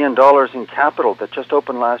 $100 billion in capital that just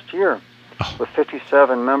opened last year with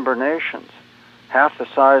 57 member nations, half the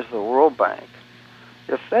size of the World Bank.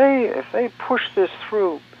 If they push this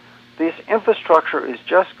through, this infrastructure is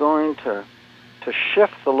just going to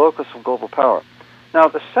shift the locus of global power. Now,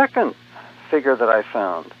 the second figure that I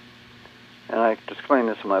found, and I explain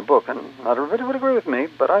this in my book, and not everybody would agree with me,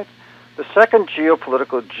 but the second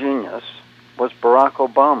geopolitical genius was Barack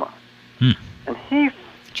Obama. And he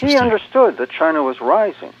understood that China was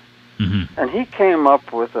rising. And he came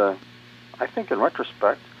up with I think in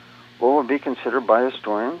retrospect, what would be considered by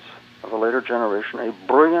historians of a later generation a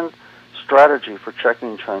brilliant strategy for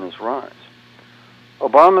checking China's rise.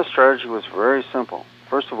 Obama's strategy was very simple.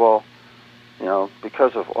 First of all,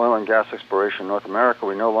 because of oil and gas exploration in North America,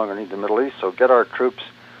 we no longer need the Middle East, so get our troops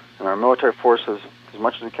and our military forces as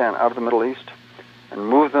much as we can out of the Middle East and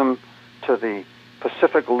move them to the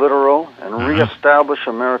Pacific littoral and reestablish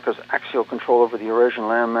America's axial control over the Eurasian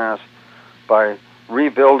landmass by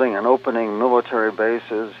rebuilding and opening military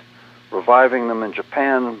bases, reviving them in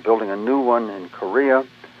Japan, building a new one in Korea,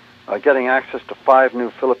 getting access to 5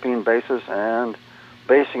 new Philippine bases, and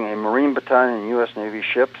basing a Marine battalion and U.S. Navy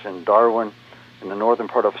ships in Darwin in the northern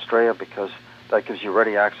part of Australia, because that gives you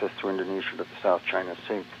ready access through Indonesia to the South China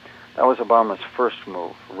Sea. That was Obama's first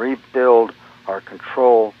move, rebuild our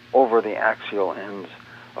control over the axial ends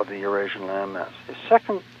of the Eurasian landmass. His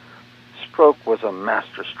second stroke was a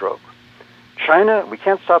master stroke. China, we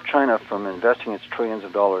can't stop China from investing its trillions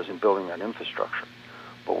of dollars in building that infrastructure.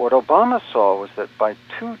 But what Obama saw was that by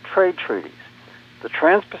 2 trade treaties, the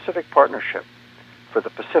Trans-Pacific Partnership for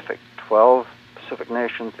the Pacific, 12 Pacific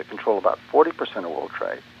nations that control about 40% of world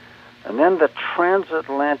trade, and then the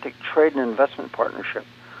Transatlantic Trade and Investment Partnership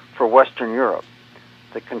for Western Europe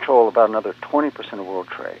that control about another 20% of world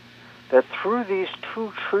trade, that through these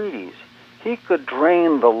 2 treaties, he could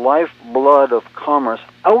drain the lifeblood of commerce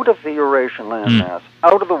out of the Eurasian landmass,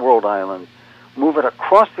 out of the world island, move it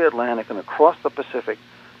across the Atlantic and across the Pacific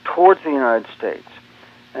towards the United States,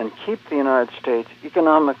 and keep the United States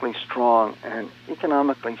economically strong and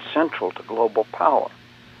economically central to global power.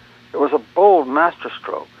 It was a bold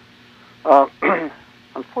masterstroke.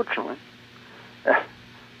 Unfortunately,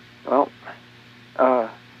 the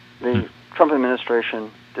Trump administration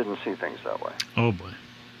didn't see things that way. Oh, boy.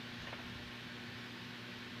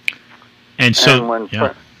 And so,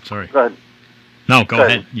 sorry. Go ahead. No, go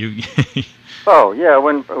ahead. You. Oh, yeah.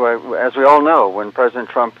 As we all know, when President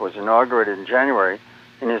Trump was inaugurated in January,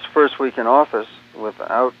 in his first week in office,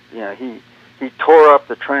 he tore up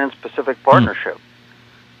the Trans-Pacific Partnership.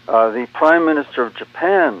 The Prime Minister of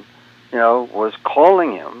Japan, was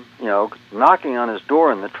calling him, knocking on his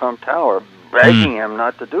door in the Trump Tower, begging him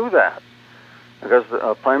not to do that, because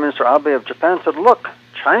Prime Minister Abe of Japan said, "Look,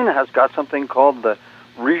 China has got something called the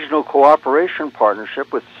Regional Cooperation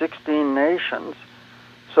Partnership with 16 nations.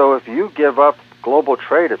 So if you give up global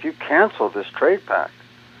trade, if you cancel this trade pact,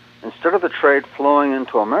 instead of the trade flowing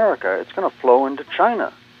into America, it's going to flow into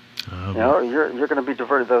China. You're going to be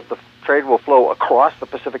diverted. The trade will flow across the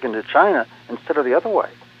Pacific into China instead of the other way."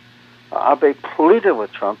 Abe pleaded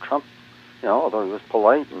with Trump. Trump, although he was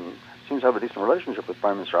polite and seems to have a decent relationship with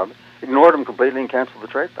Prime Minister Abe, ignored him completely and canceled the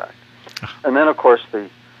trade pact. And then, of course, the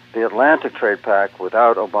Atlantic Trade Pact,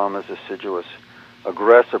 without Obama's assiduous,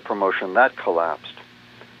 aggressive promotion, that collapsed.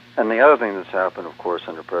 And the other thing that's happened, of course,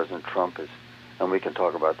 under President Trump is, and we can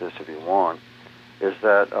talk about this if you want, is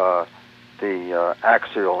that the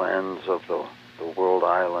axial ends of the world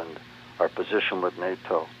island are positioned with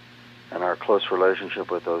NATO, and our close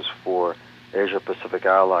relationship with those 4 Asia-Pacific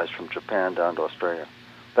allies from Japan down to Australia.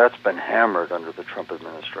 That's been hammered under the Trump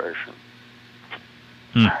administration.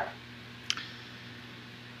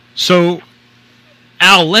 So,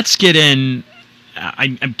 Al, let's get in.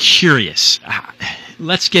 I'm curious.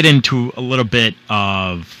 Let's get into a little bit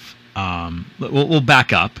of. We'll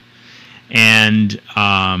back up, and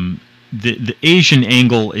the Asian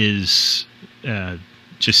angle is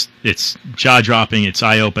it's jaw-dropping. It's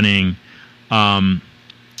eye-opening. How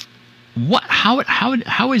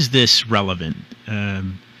is this relevant?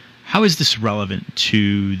 How is this relevant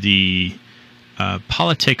to the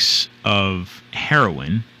politics of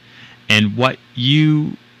heroin? And what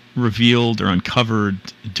you revealed or uncovered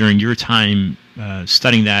during your time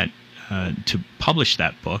studying that to publish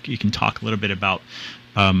that book. You can talk a little bit about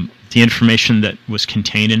the information that was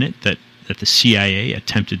contained in it, that the CIA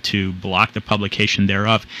attempted to block the publication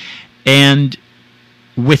thereof. And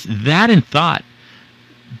with that in thought,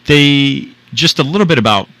 just a little bit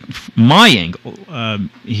about my angle.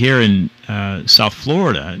 Here in South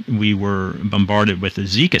Florida, we were bombarded with a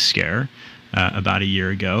Zika scare about a year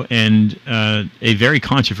ago, and a very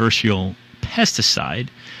controversial pesticide,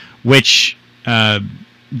 which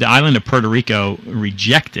the island of Puerto Rico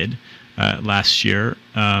rejected last year.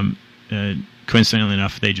 Coincidentally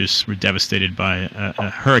enough, they just were devastated by a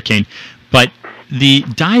hurricane. But the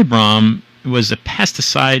Dibrom was a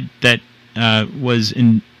pesticide that was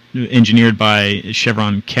engineered by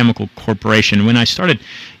Chevron Chemical Corporation. When I started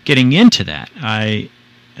getting into that, I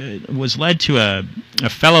was led to a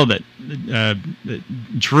fellow that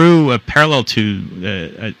drew a parallel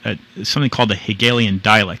to something called the Hegelian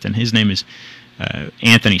dialect, and his name is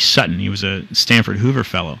Anthony Sutton. He was a Stanford Hoover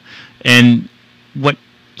fellow, and what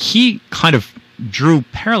he kind of drew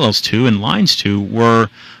parallels to and lines to were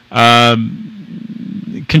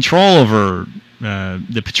control over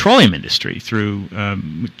the petroleum industry through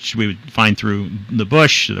which we would find through the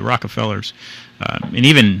Bush, the Rockefellers, and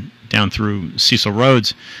even down through Cecil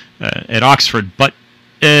Rhodes at Oxford. But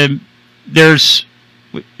there's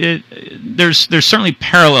certainly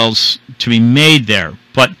parallels to be made there.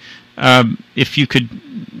 But if you could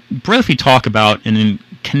briefly talk about and then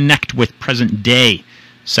connect with present day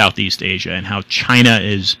Southeast Asia and how China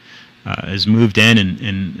has moved in,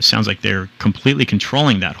 and it sounds like they're completely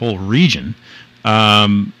controlling that whole region.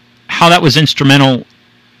 How that was instrumental,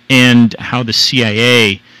 and how the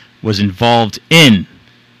CIA was involved in.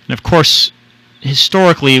 And of course,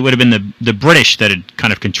 historically, it would have been the British that had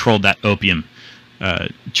kind of controlled that opium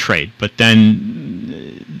trade. But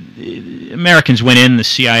then Americans went in, the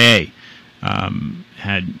CIA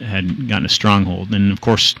had gotten a stronghold, and of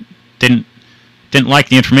course didn't like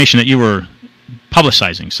the information that you were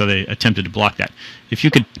publicizing, so they attempted to block that. If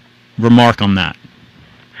you could remark on that.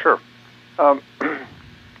 Sure.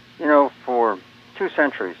 For 2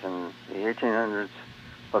 centuries, in the 1800s,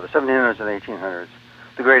 well, the 1700s and 1800s,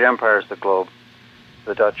 the great empires of the globe,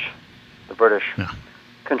 the Dutch, the British,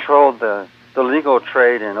 controlled the legal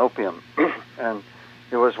trade in opium, and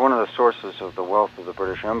it was one of the sources of the wealth of the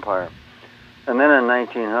British Empire. And then in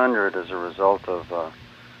 1900, as a result of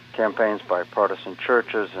campaigns by Protestant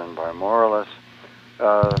churches and by moralists,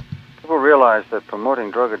 people realized that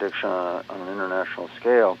promoting drug addiction on an international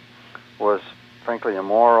scale was frankly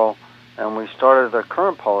immoral, and we started the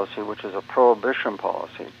current policy, which is a prohibition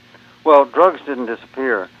policy. Well, drugs didn't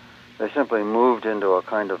disappear. They simply moved into a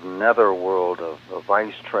kind of netherworld of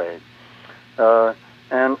vice trade.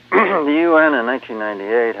 And the UN in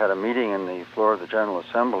 1998 had a meeting in the floor of the General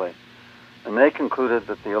Assembly, and they concluded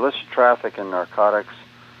that the illicit traffic in narcotics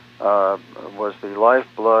was the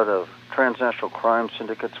lifeblood of transnational crime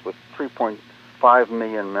syndicates with 3.5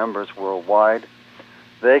 million members worldwide.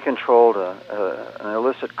 They controlled an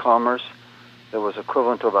illicit commerce that was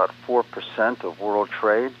equivalent to about 4% of world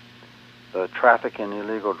trade. The traffic in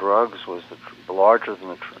illegal drugs was larger than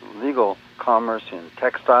the legal commerce in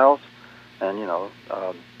textiles. And,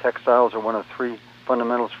 textiles are one of 3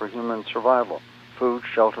 fundamentals for human survival: food,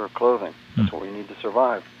 shelter, clothing. That's what we need to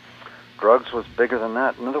survive. Drugs was bigger than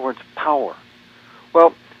that. In other words, power.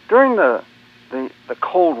 Well, during the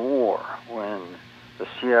Cold War, when the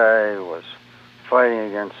CIA was fighting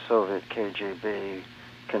against Soviet KGB,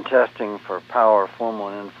 contesting for power, formal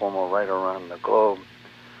and informal, right around the globe,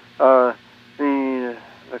 the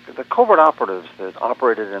covert operatives that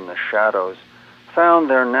operated in the shadows found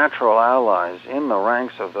their natural allies in the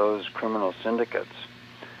ranks of those criminal syndicates,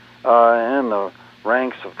 and the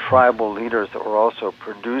ranks of tribal leaders that were also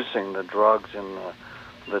producing the drugs in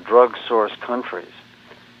the drug source countries.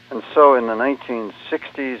 And so in the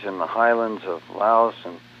 1960s, in the highlands of Laos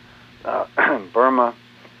and Burma,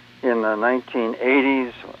 in the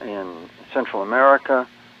 1980s in Central America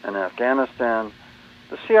and Afghanistan,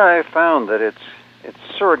 the CIA found that its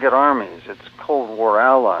surrogate armies, its Cold War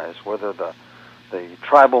allies, whether the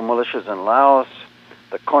tribal militias in Laos,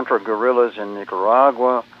 the Contra-guerrillas in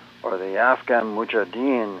Nicaragua, or the Afghan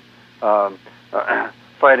Mujahideen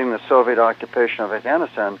fighting the Soviet occupation of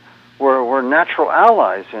Afghanistan, were natural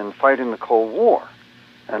allies in fighting the Cold War.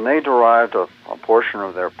 And they derived a portion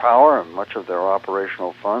of their power and much of their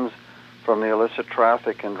operational funds from the illicit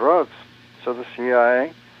traffic in drugs. So the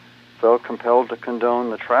CIA felt compelled to condone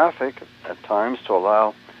the traffic, at times to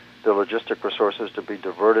allow the logistic resources to be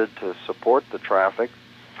diverted to support the traffic,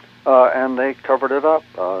 and they covered it up.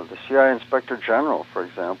 The CIA Inspector General, for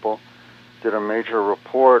example, did a major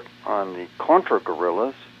report on the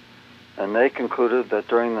Contra-guerrillas, and they concluded that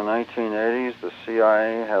during the 1980s, the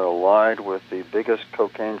CIA had allied with the biggest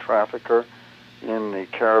cocaine trafficker in the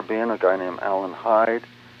Caribbean, a guy named Alan Hyde.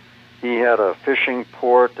 He had a fishing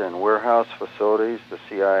port and warehouse facilities the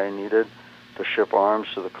CIA needed to ship arms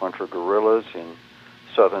to the Contra-guerrillas in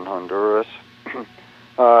southern Honduras.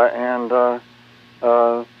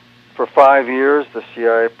 For 5 years, the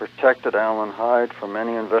CIA protected Alan Hyde from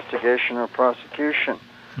any investigation or prosecution.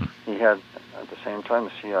 He had, at the same time,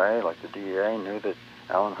 the CIA, like the DEA, knew that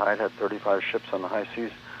Alan Hyde had 35 ships on the high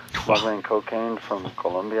seas smuggling cocaine from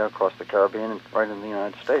Colombia across the Caribbean and right in the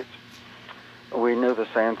United States. We knew the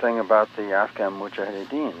same thing about the Afghan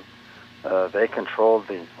Mujahideen. They controlled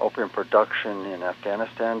the opium production in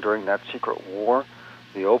Afghanistan during that secret war.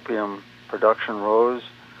 The opium production rose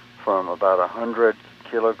from about 100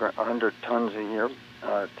 tons a year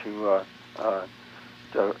to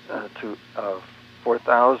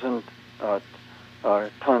 4,000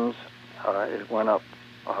 tons. It went up.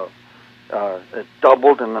 It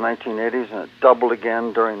doubled in the 1980s, and it doubled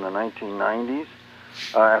again during the 1990s.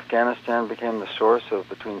 Afghanistan became the source of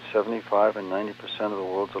between 75 and 90% of the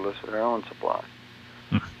world's illicit heroin supply.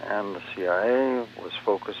 And the CIA was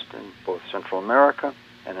focused in both Central America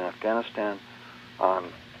and in Afghanistan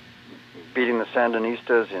on beating the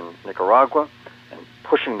Sandinistas in Nicaragua and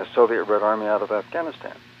pushing the Soviet Red Army out of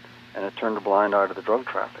Afghanistan. And it turned a blind eye to the drug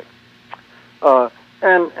traffic.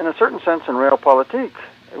 And in a certain sense, in realpolitik,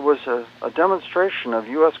 it was a demonstration of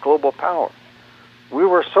U.S. global power. We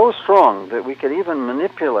were so strong that we could even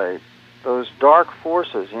manipulate those dark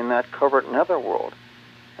forces in that covert netherworld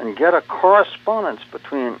and get a correspondence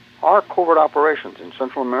between our covert operations in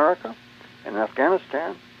Central America and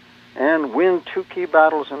Afghanistan and win two key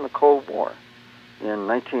battles in the Cold War. In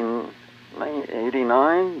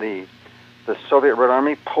 1989, the Soviet Red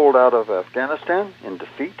Army pulled out of Afghanistan in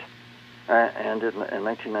defeat, and in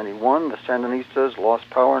 1991, the Sandinistas lost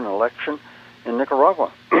power in an election in Nicaragua.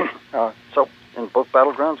 So in both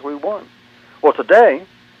battlegrounds, we won. Well, today,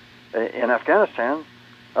 in Afghanistan,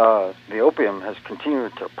 the opium has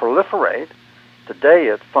continued to proliferate. Today,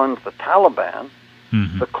 it funds the Taliban.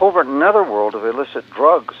 Mm-hmm. The covert netherworld of illicit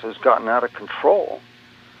drugs has gotten out of control,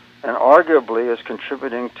 and arguably is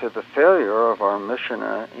contributing to the failure of our mission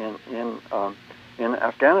in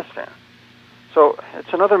Afghanistan. So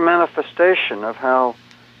it's another manifestation of how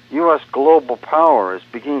U.S. global power is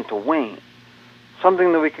beginning to wane.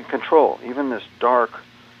 Something that we can control, even this dark,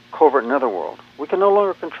 covert netherworld, we can no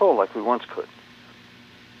longer control like we once could.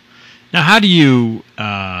 Now, how do you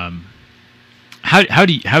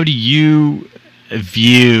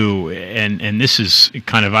view, and this is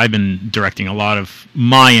kind of, I've been directing a lot of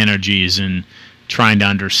my energies in trying to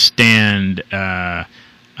understand how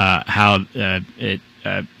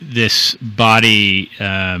this body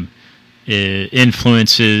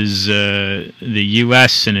influences the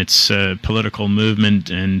U.S. and its political movement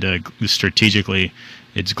and strategically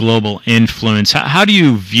its global influence. How do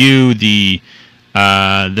you view the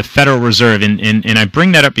Federal Reserve? And I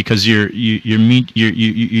bring that up because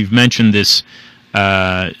you've mentioned this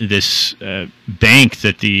bank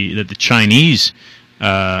that the Chinese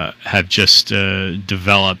have just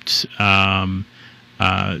developed.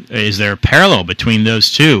 Is there a parallel between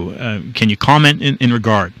those two? Can you comment in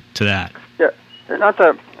regard to that? Yeah, not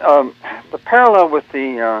the parallel with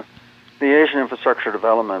the Asian Infrastructure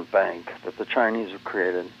Development Bank that the Chinese have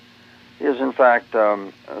created is in fact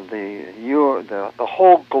the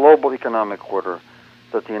whole global economic order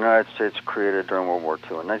that the United States created during World War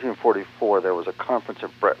II. In 1944, there was a conference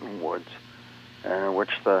at Bretton Woods, in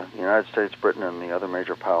which the United States, Britain, and the other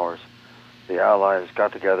major powers, the Allies,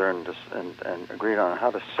 got together and agreed on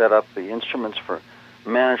how to set up the instruments for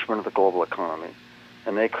management of the global economy.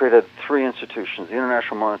 And they created three institutions: the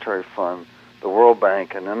International Monetary Fund, the World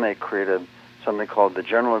Bank, and then they created something called the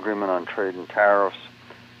General Agreement on Trade and Tariffs,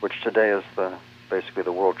 which today is basically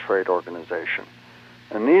the World Trade Organization.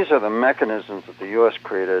 And these are the mechanisms that the U.S.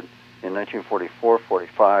 created in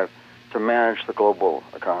 1944-45 to manage the global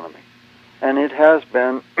economy. And it has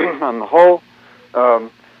been, on the whole,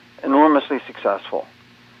 enormously successful.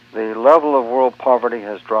 The level of world poverty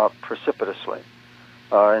has dropped precipitously.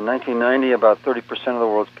 In 1990, about 30% of the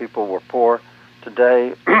world's people were poor.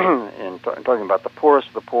 Today, talking about the poorest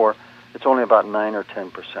of the poor, it's only about 9 or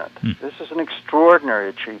 10%. This is an extraordinary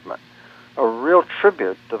achievement, a real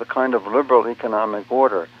tribute to the kind of liberal economic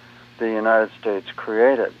order the United States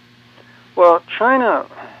created. Well, China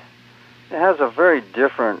has a very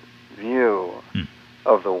different view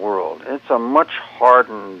of the world. It's a much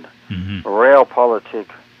hardened, realpolitik,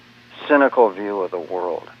 cynical view of the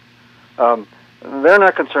world. They're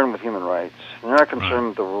not concerned with human rights. They're not concerned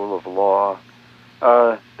with the rule of law.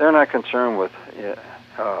 They're not concerned with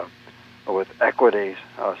equity,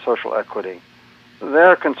 social equity.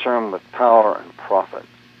 They're concerned with power and profit.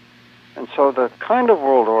 And so the kind of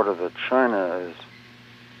world order that China is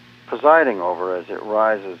presiding over as it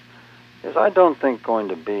rises is, I don't think, going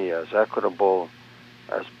to be as equitable,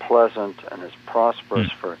 as pleasant, and as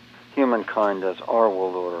prosperous for humankind as our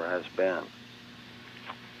world order has been.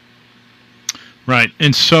 Right.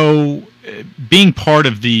 And so being part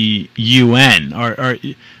of the UN,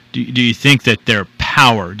 do you think that their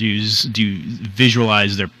power, do you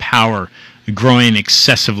visualize their power growing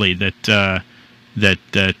excessively, that the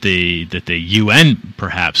UN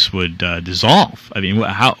perhaps would dissolve? I mean,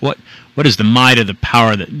 what is the might of the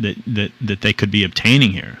power that they could be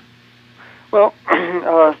obtaining here? Well,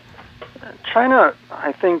 China,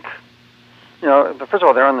 I think, first of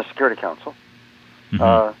all, they're on the Security Council.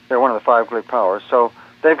 Mm-hmm. They're one of the 5 great powers, so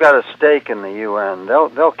they've got a stake in the UN.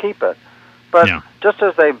 They'll keep it. But just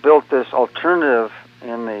as they built this alternative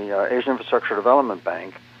in the Asian Infrastructure Development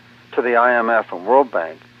Bank to the IMF and World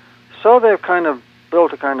Bank, so they've kind of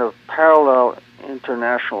built a kind of parallel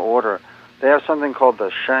international order. They have something called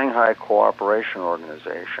the Shanghai Cooperation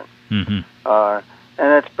Organization. Mm-hmm.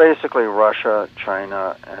 And it's basically Russia,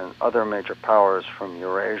 China, and other major powers from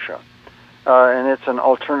Eurasia. And it's an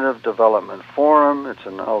alternative development forum. It's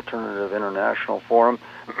an alternative international forum.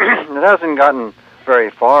 It hasn't gotten very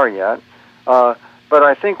far yet. But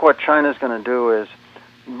I think what China's going to do is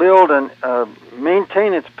build and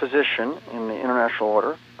maintain its position in the international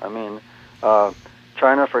order. I mean,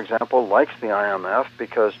 China, for example, likes the IMF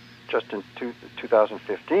because just in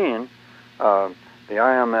 2015, the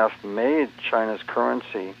IMF made China's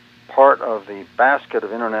currency part of the basket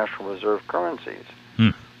of international reserve currencies.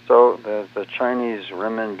 So the Chinese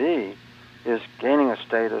renminbi is gaining a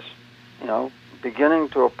status, beginning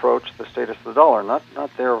to approach the status of the dollar. Not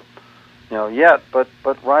there, yet, but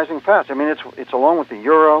rising fast. I mean, it's along with the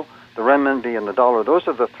euro, the renminbi, and the dollar. Those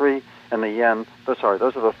are the 3, and the yen. Those are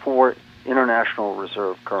the 4 international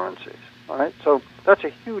reserve currencies. All right, so that's a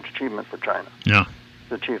huge achievement for China. Yeah,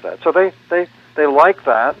 to achieve that. So they like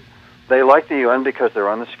that. They like the UN because they're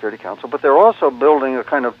on the Security Council, but they're also building a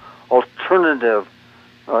kind of alternative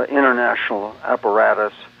international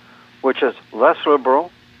apparatus, which is less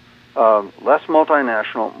liberal, less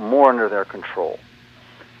multinational, more under their control.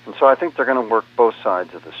 And so I think they're going to work both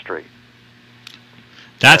sides of the street.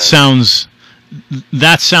 That sounds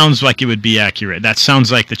like it would be accurate. That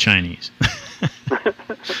sounds like the Chinese.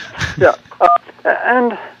 Yeah,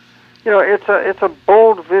 and it's a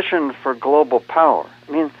bold vision for global power.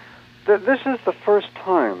 I mean, this is the first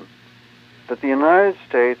time that the United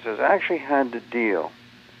States has actually had to deal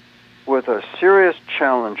with a serious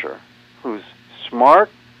challenger who's smart,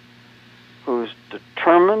 who's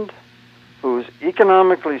determined, who's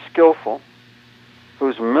economically skillful,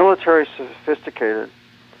 who's military sophisticated,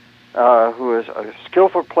 who is a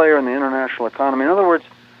skillful player in the international economy. In other words,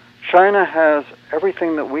 China has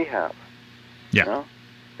everything that we have. Yeah.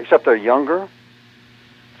 Except they're younger,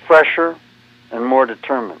 fresher, and more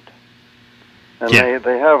determined. And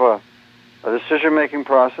they have a decision-making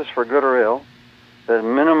process, for good or ill, that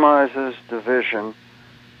minimizes division,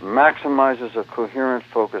 maximizes a coherent,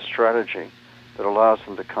 focused strategy that allows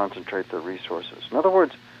them to concentrate their resources. In other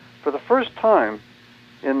words, for the first time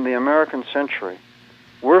in the American century,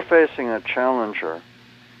 we're facing a challenger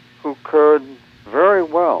who could very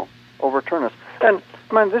well overturn us. And,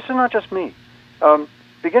 this is not just me.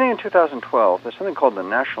 Beginning in 2012, there's something called the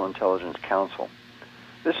National Intelligence Council.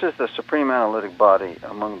 This is the supreme analytic body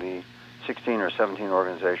among the 16 or 17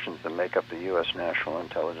 organizations that make up the U.S. national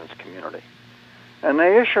intelligence community. And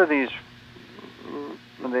they issue these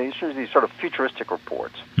sort of futuristic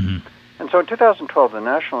reports. Mm-hmm. And so in 2012, the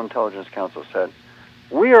National Intelligence Council said,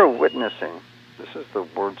 we are witnessing, this is the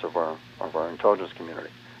words of our intelligence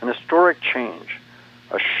community, an historic change,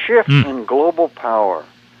 a shift in global power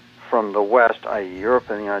from the West, i.e. Europe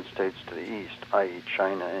and the United States, to the East, i.e.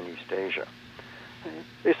 China and East Asia.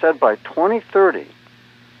 They said by 2030,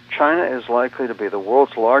 China is likely to be the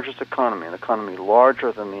world's largest economy, an economy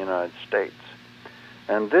larger than the United States.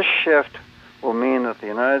 And this shift will mean that the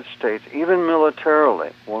United States, even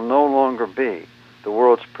militarily, will no longer be the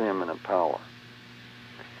world's preeminent power.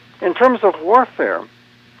 In terms of warfare,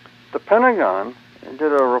 the Pentagon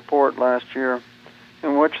did a report last year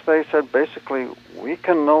in which they said basically we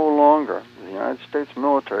can no longer, the United States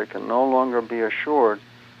military can no longer be assured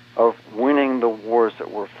of winning the wars that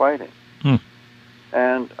we're fighting.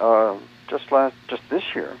 And just this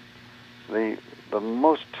year, the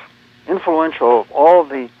most influential of all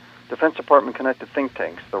the Defense Department connected think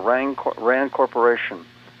tanks, the RAND Corporation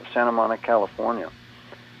of Santa Monica, California,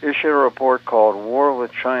 issued a report called War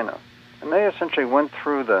with China. And they essentially went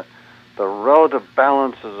through the relative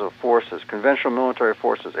balances of forces, conventional military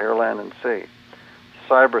forces, air, land, and sea,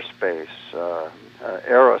 cyberspace,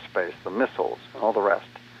 aerospace, the missiles, and all the rest.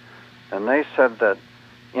 And they said that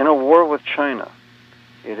in a war with China,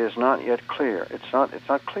 it is not yet clear. It's not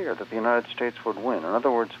clear that the United States would win. In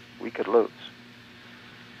other words, we could lose.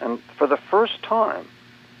 And for the first time,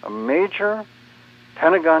 a major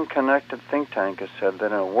Pentagon-connected think tank has said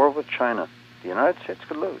that in a war with China, the United States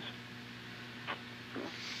could lose.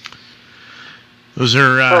 Those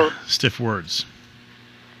are stiff words.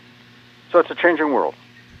 So it's a changing world.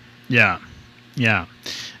 Yeah.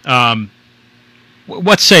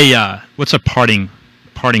 What's a parting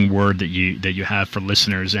word that you have for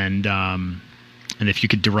listeners, and and if you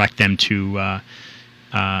could direct them to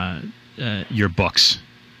your books,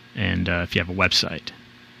 and if you have a website.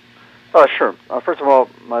 Sure. First of all,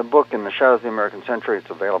 my book, In the Shadows of the American Century, it's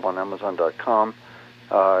available on Amazon.com.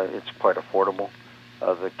 It's quite affordable.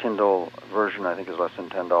 The Kindle version, I think, is less than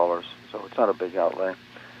 $10, so it's not a big outlay.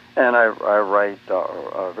 And I've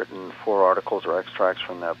written 4 articles or extracts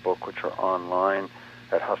from that book, which are online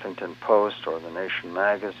at Huffington Post or The Nation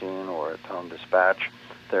magazine or at Town Dispatch.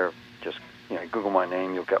 They're just, Google my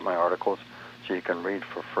name, you'll get my articles, so you can read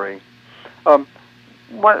for free.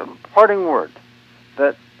 My parting word,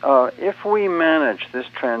 that if we manage this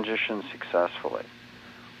transition successfully,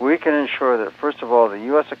 we can ensure that, first of all, the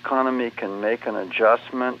U.S. economy can make an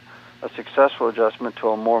adjustment, a successful adjustment to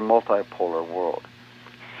a more multipolar world.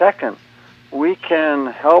 Second, we can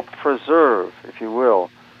help preserve, if you will,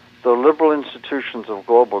 the liberal institutions of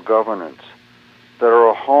global governance that are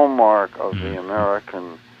a hallmark of the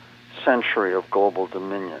American century of global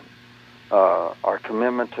dominion. Our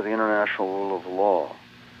commitment to the international rule of law,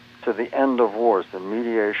 to the end of wars, the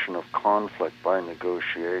mediation of conflict by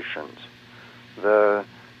negotiations, the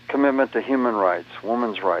commitment to human rights,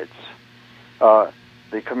 women's rights,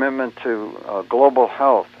 the commitment to global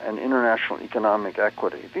health and international economic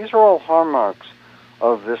equity. These are all hallmarks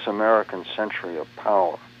of this American century of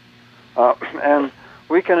power. And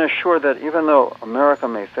we can assure that even though America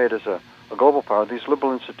may fade as a global power, these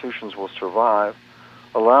liberal institutions will survive,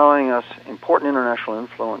 allowing us important international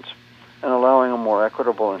influence and allowing a more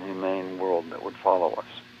equitable and humane world that would follow us.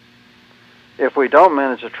 If we don't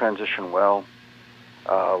manage the transition well,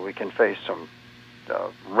 we can face some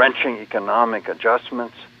wrenching economic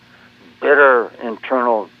adjustments, bitter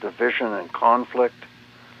internal division and conflict,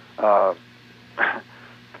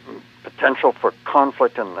 potential for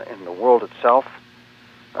conflict in the world itself,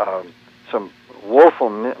 some woeful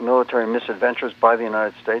military misadventures by the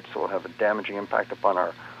United States that will have a damaging impact upon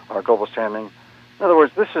our global standing. In other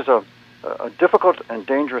words, this is a difficult and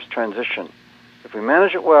dangerous transition. If we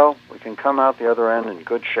manage it well, we can come out the other end in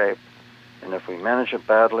good shape. And if we manage it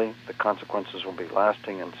badly, the consequences will be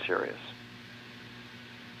lasting and serious.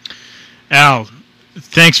 Al,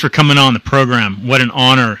 thanks for coming on the program. What an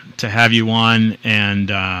honor to have you on. And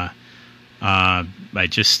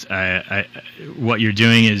what you're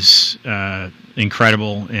doing is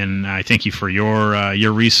incredible. And I thank you for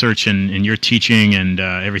your research and your teaching and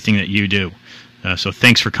everything that you do. So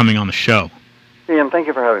thanks for coming on the show. Ian, thank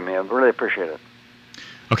you for having me. I really appreciate it.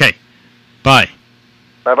 Okay. Bye.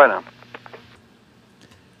 Bye-bye now.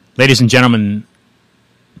 Ladies and gentlemen,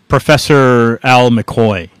 Professor Al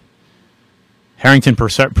McCoy, Harrington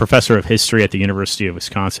Professor of History at the University of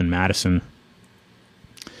Wisconsin-Madison,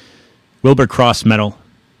 Wilbur Cross Medal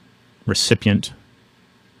recipient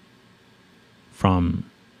from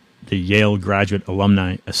the Yale Graduate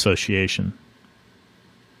Alumni Association.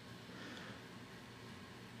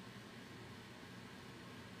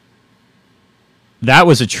 That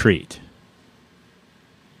was a treat.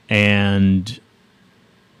 And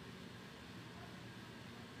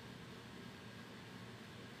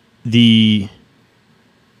the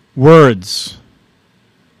words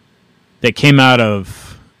that came out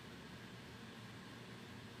of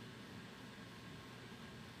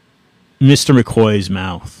Mr. McCoy's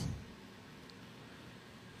mouth,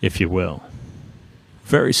 if you will,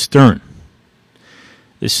 very stern.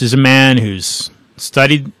 This is a man who's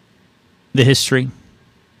studied the history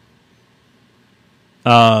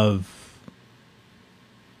of,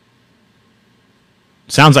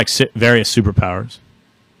 sounds like various superpowers.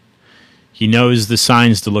 He knows the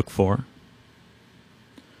signs to look for.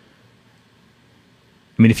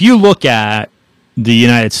 I mean, if you look at the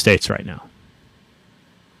United States right now,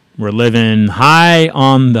 we're living high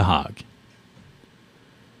on the hog.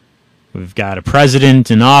 We've got a president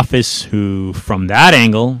in office who, from that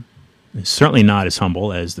angle, is certainly not as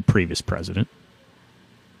humble as the previous president.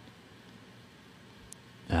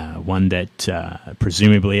 One that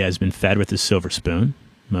presumably has been fed with a silver spoon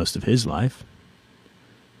most of his life.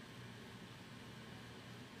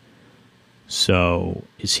 So,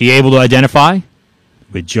 is he able to identify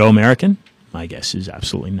with Joe American? My guess is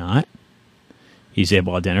absolutely not. He's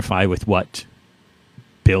able to identify with what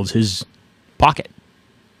builds his pocket,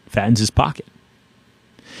 fattens his pocket.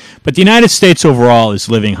 But the United States overall is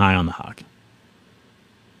living high on the hog.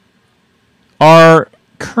 Our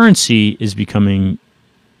currency is becoming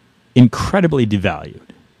incredibly devalued.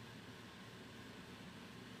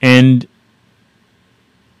 And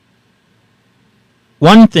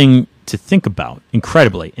one thing to think about,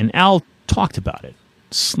 incredibly, and Al talked about it,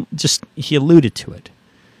 he alluded to it,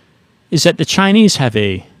 is that the Chinese have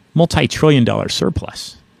a multi-trillion-dollar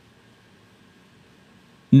surplus.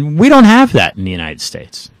 We don't have that in the United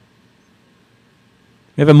States.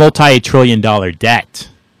 We have a multi-trillion-dollar debt.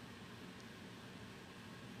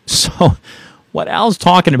 So what Al's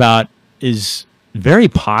talking about is very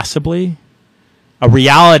possibly a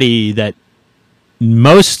reality that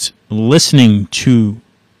most listening to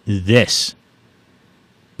this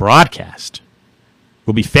broadcast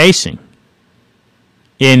will be facing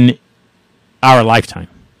in our lifetime.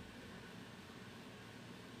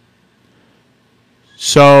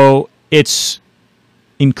 So it's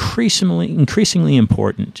increasingly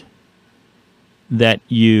important that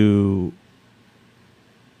you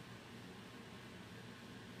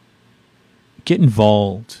get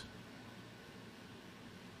involved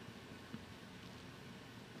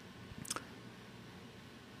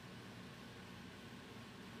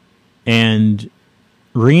and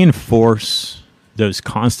reinforce those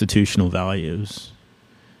constitutional values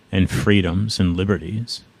and freedoms and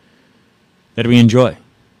liberties that we enjoy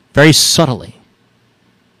very subtly.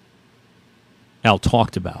 Al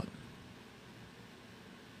talked about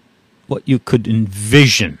what you could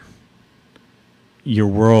envision your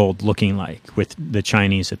world looking like with the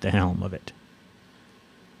Chinese at the helm of it.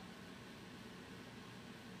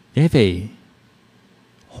 They have a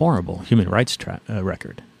horrible human rights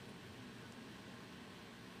record.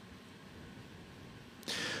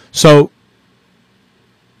 So,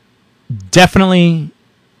 definitely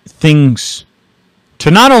things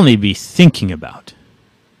to not only be thinking about,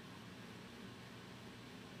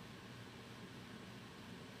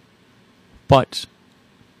 but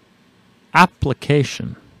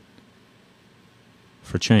application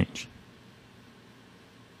for change.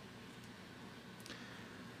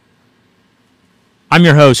 I'm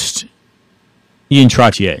your host, Ian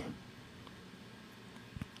Trottier.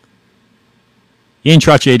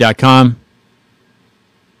 IanTrottier.com.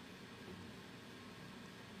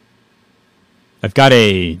 I've got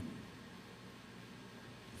a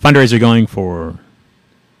fundraiser going for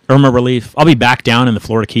Irma relief. I'll be back down in the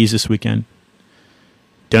Florida Keys this weekend,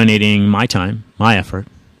 donating my time, my effort,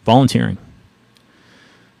 volunteering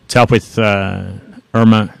to help with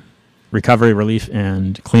Irma recovery, relief,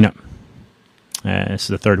 and cleanup. This is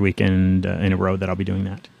the third weekend in a row that I'll be doing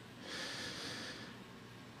that.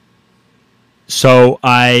 So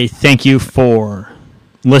I thank you for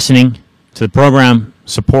listening to the program.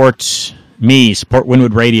 Support me, support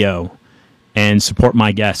Wynwood Radio, and support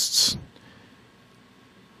my guests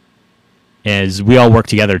as we all work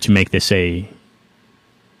together to make this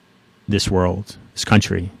world, this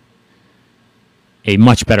country, a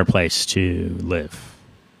much better place to live.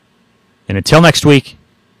 And until next week,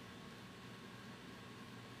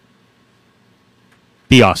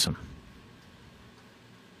 be awesome.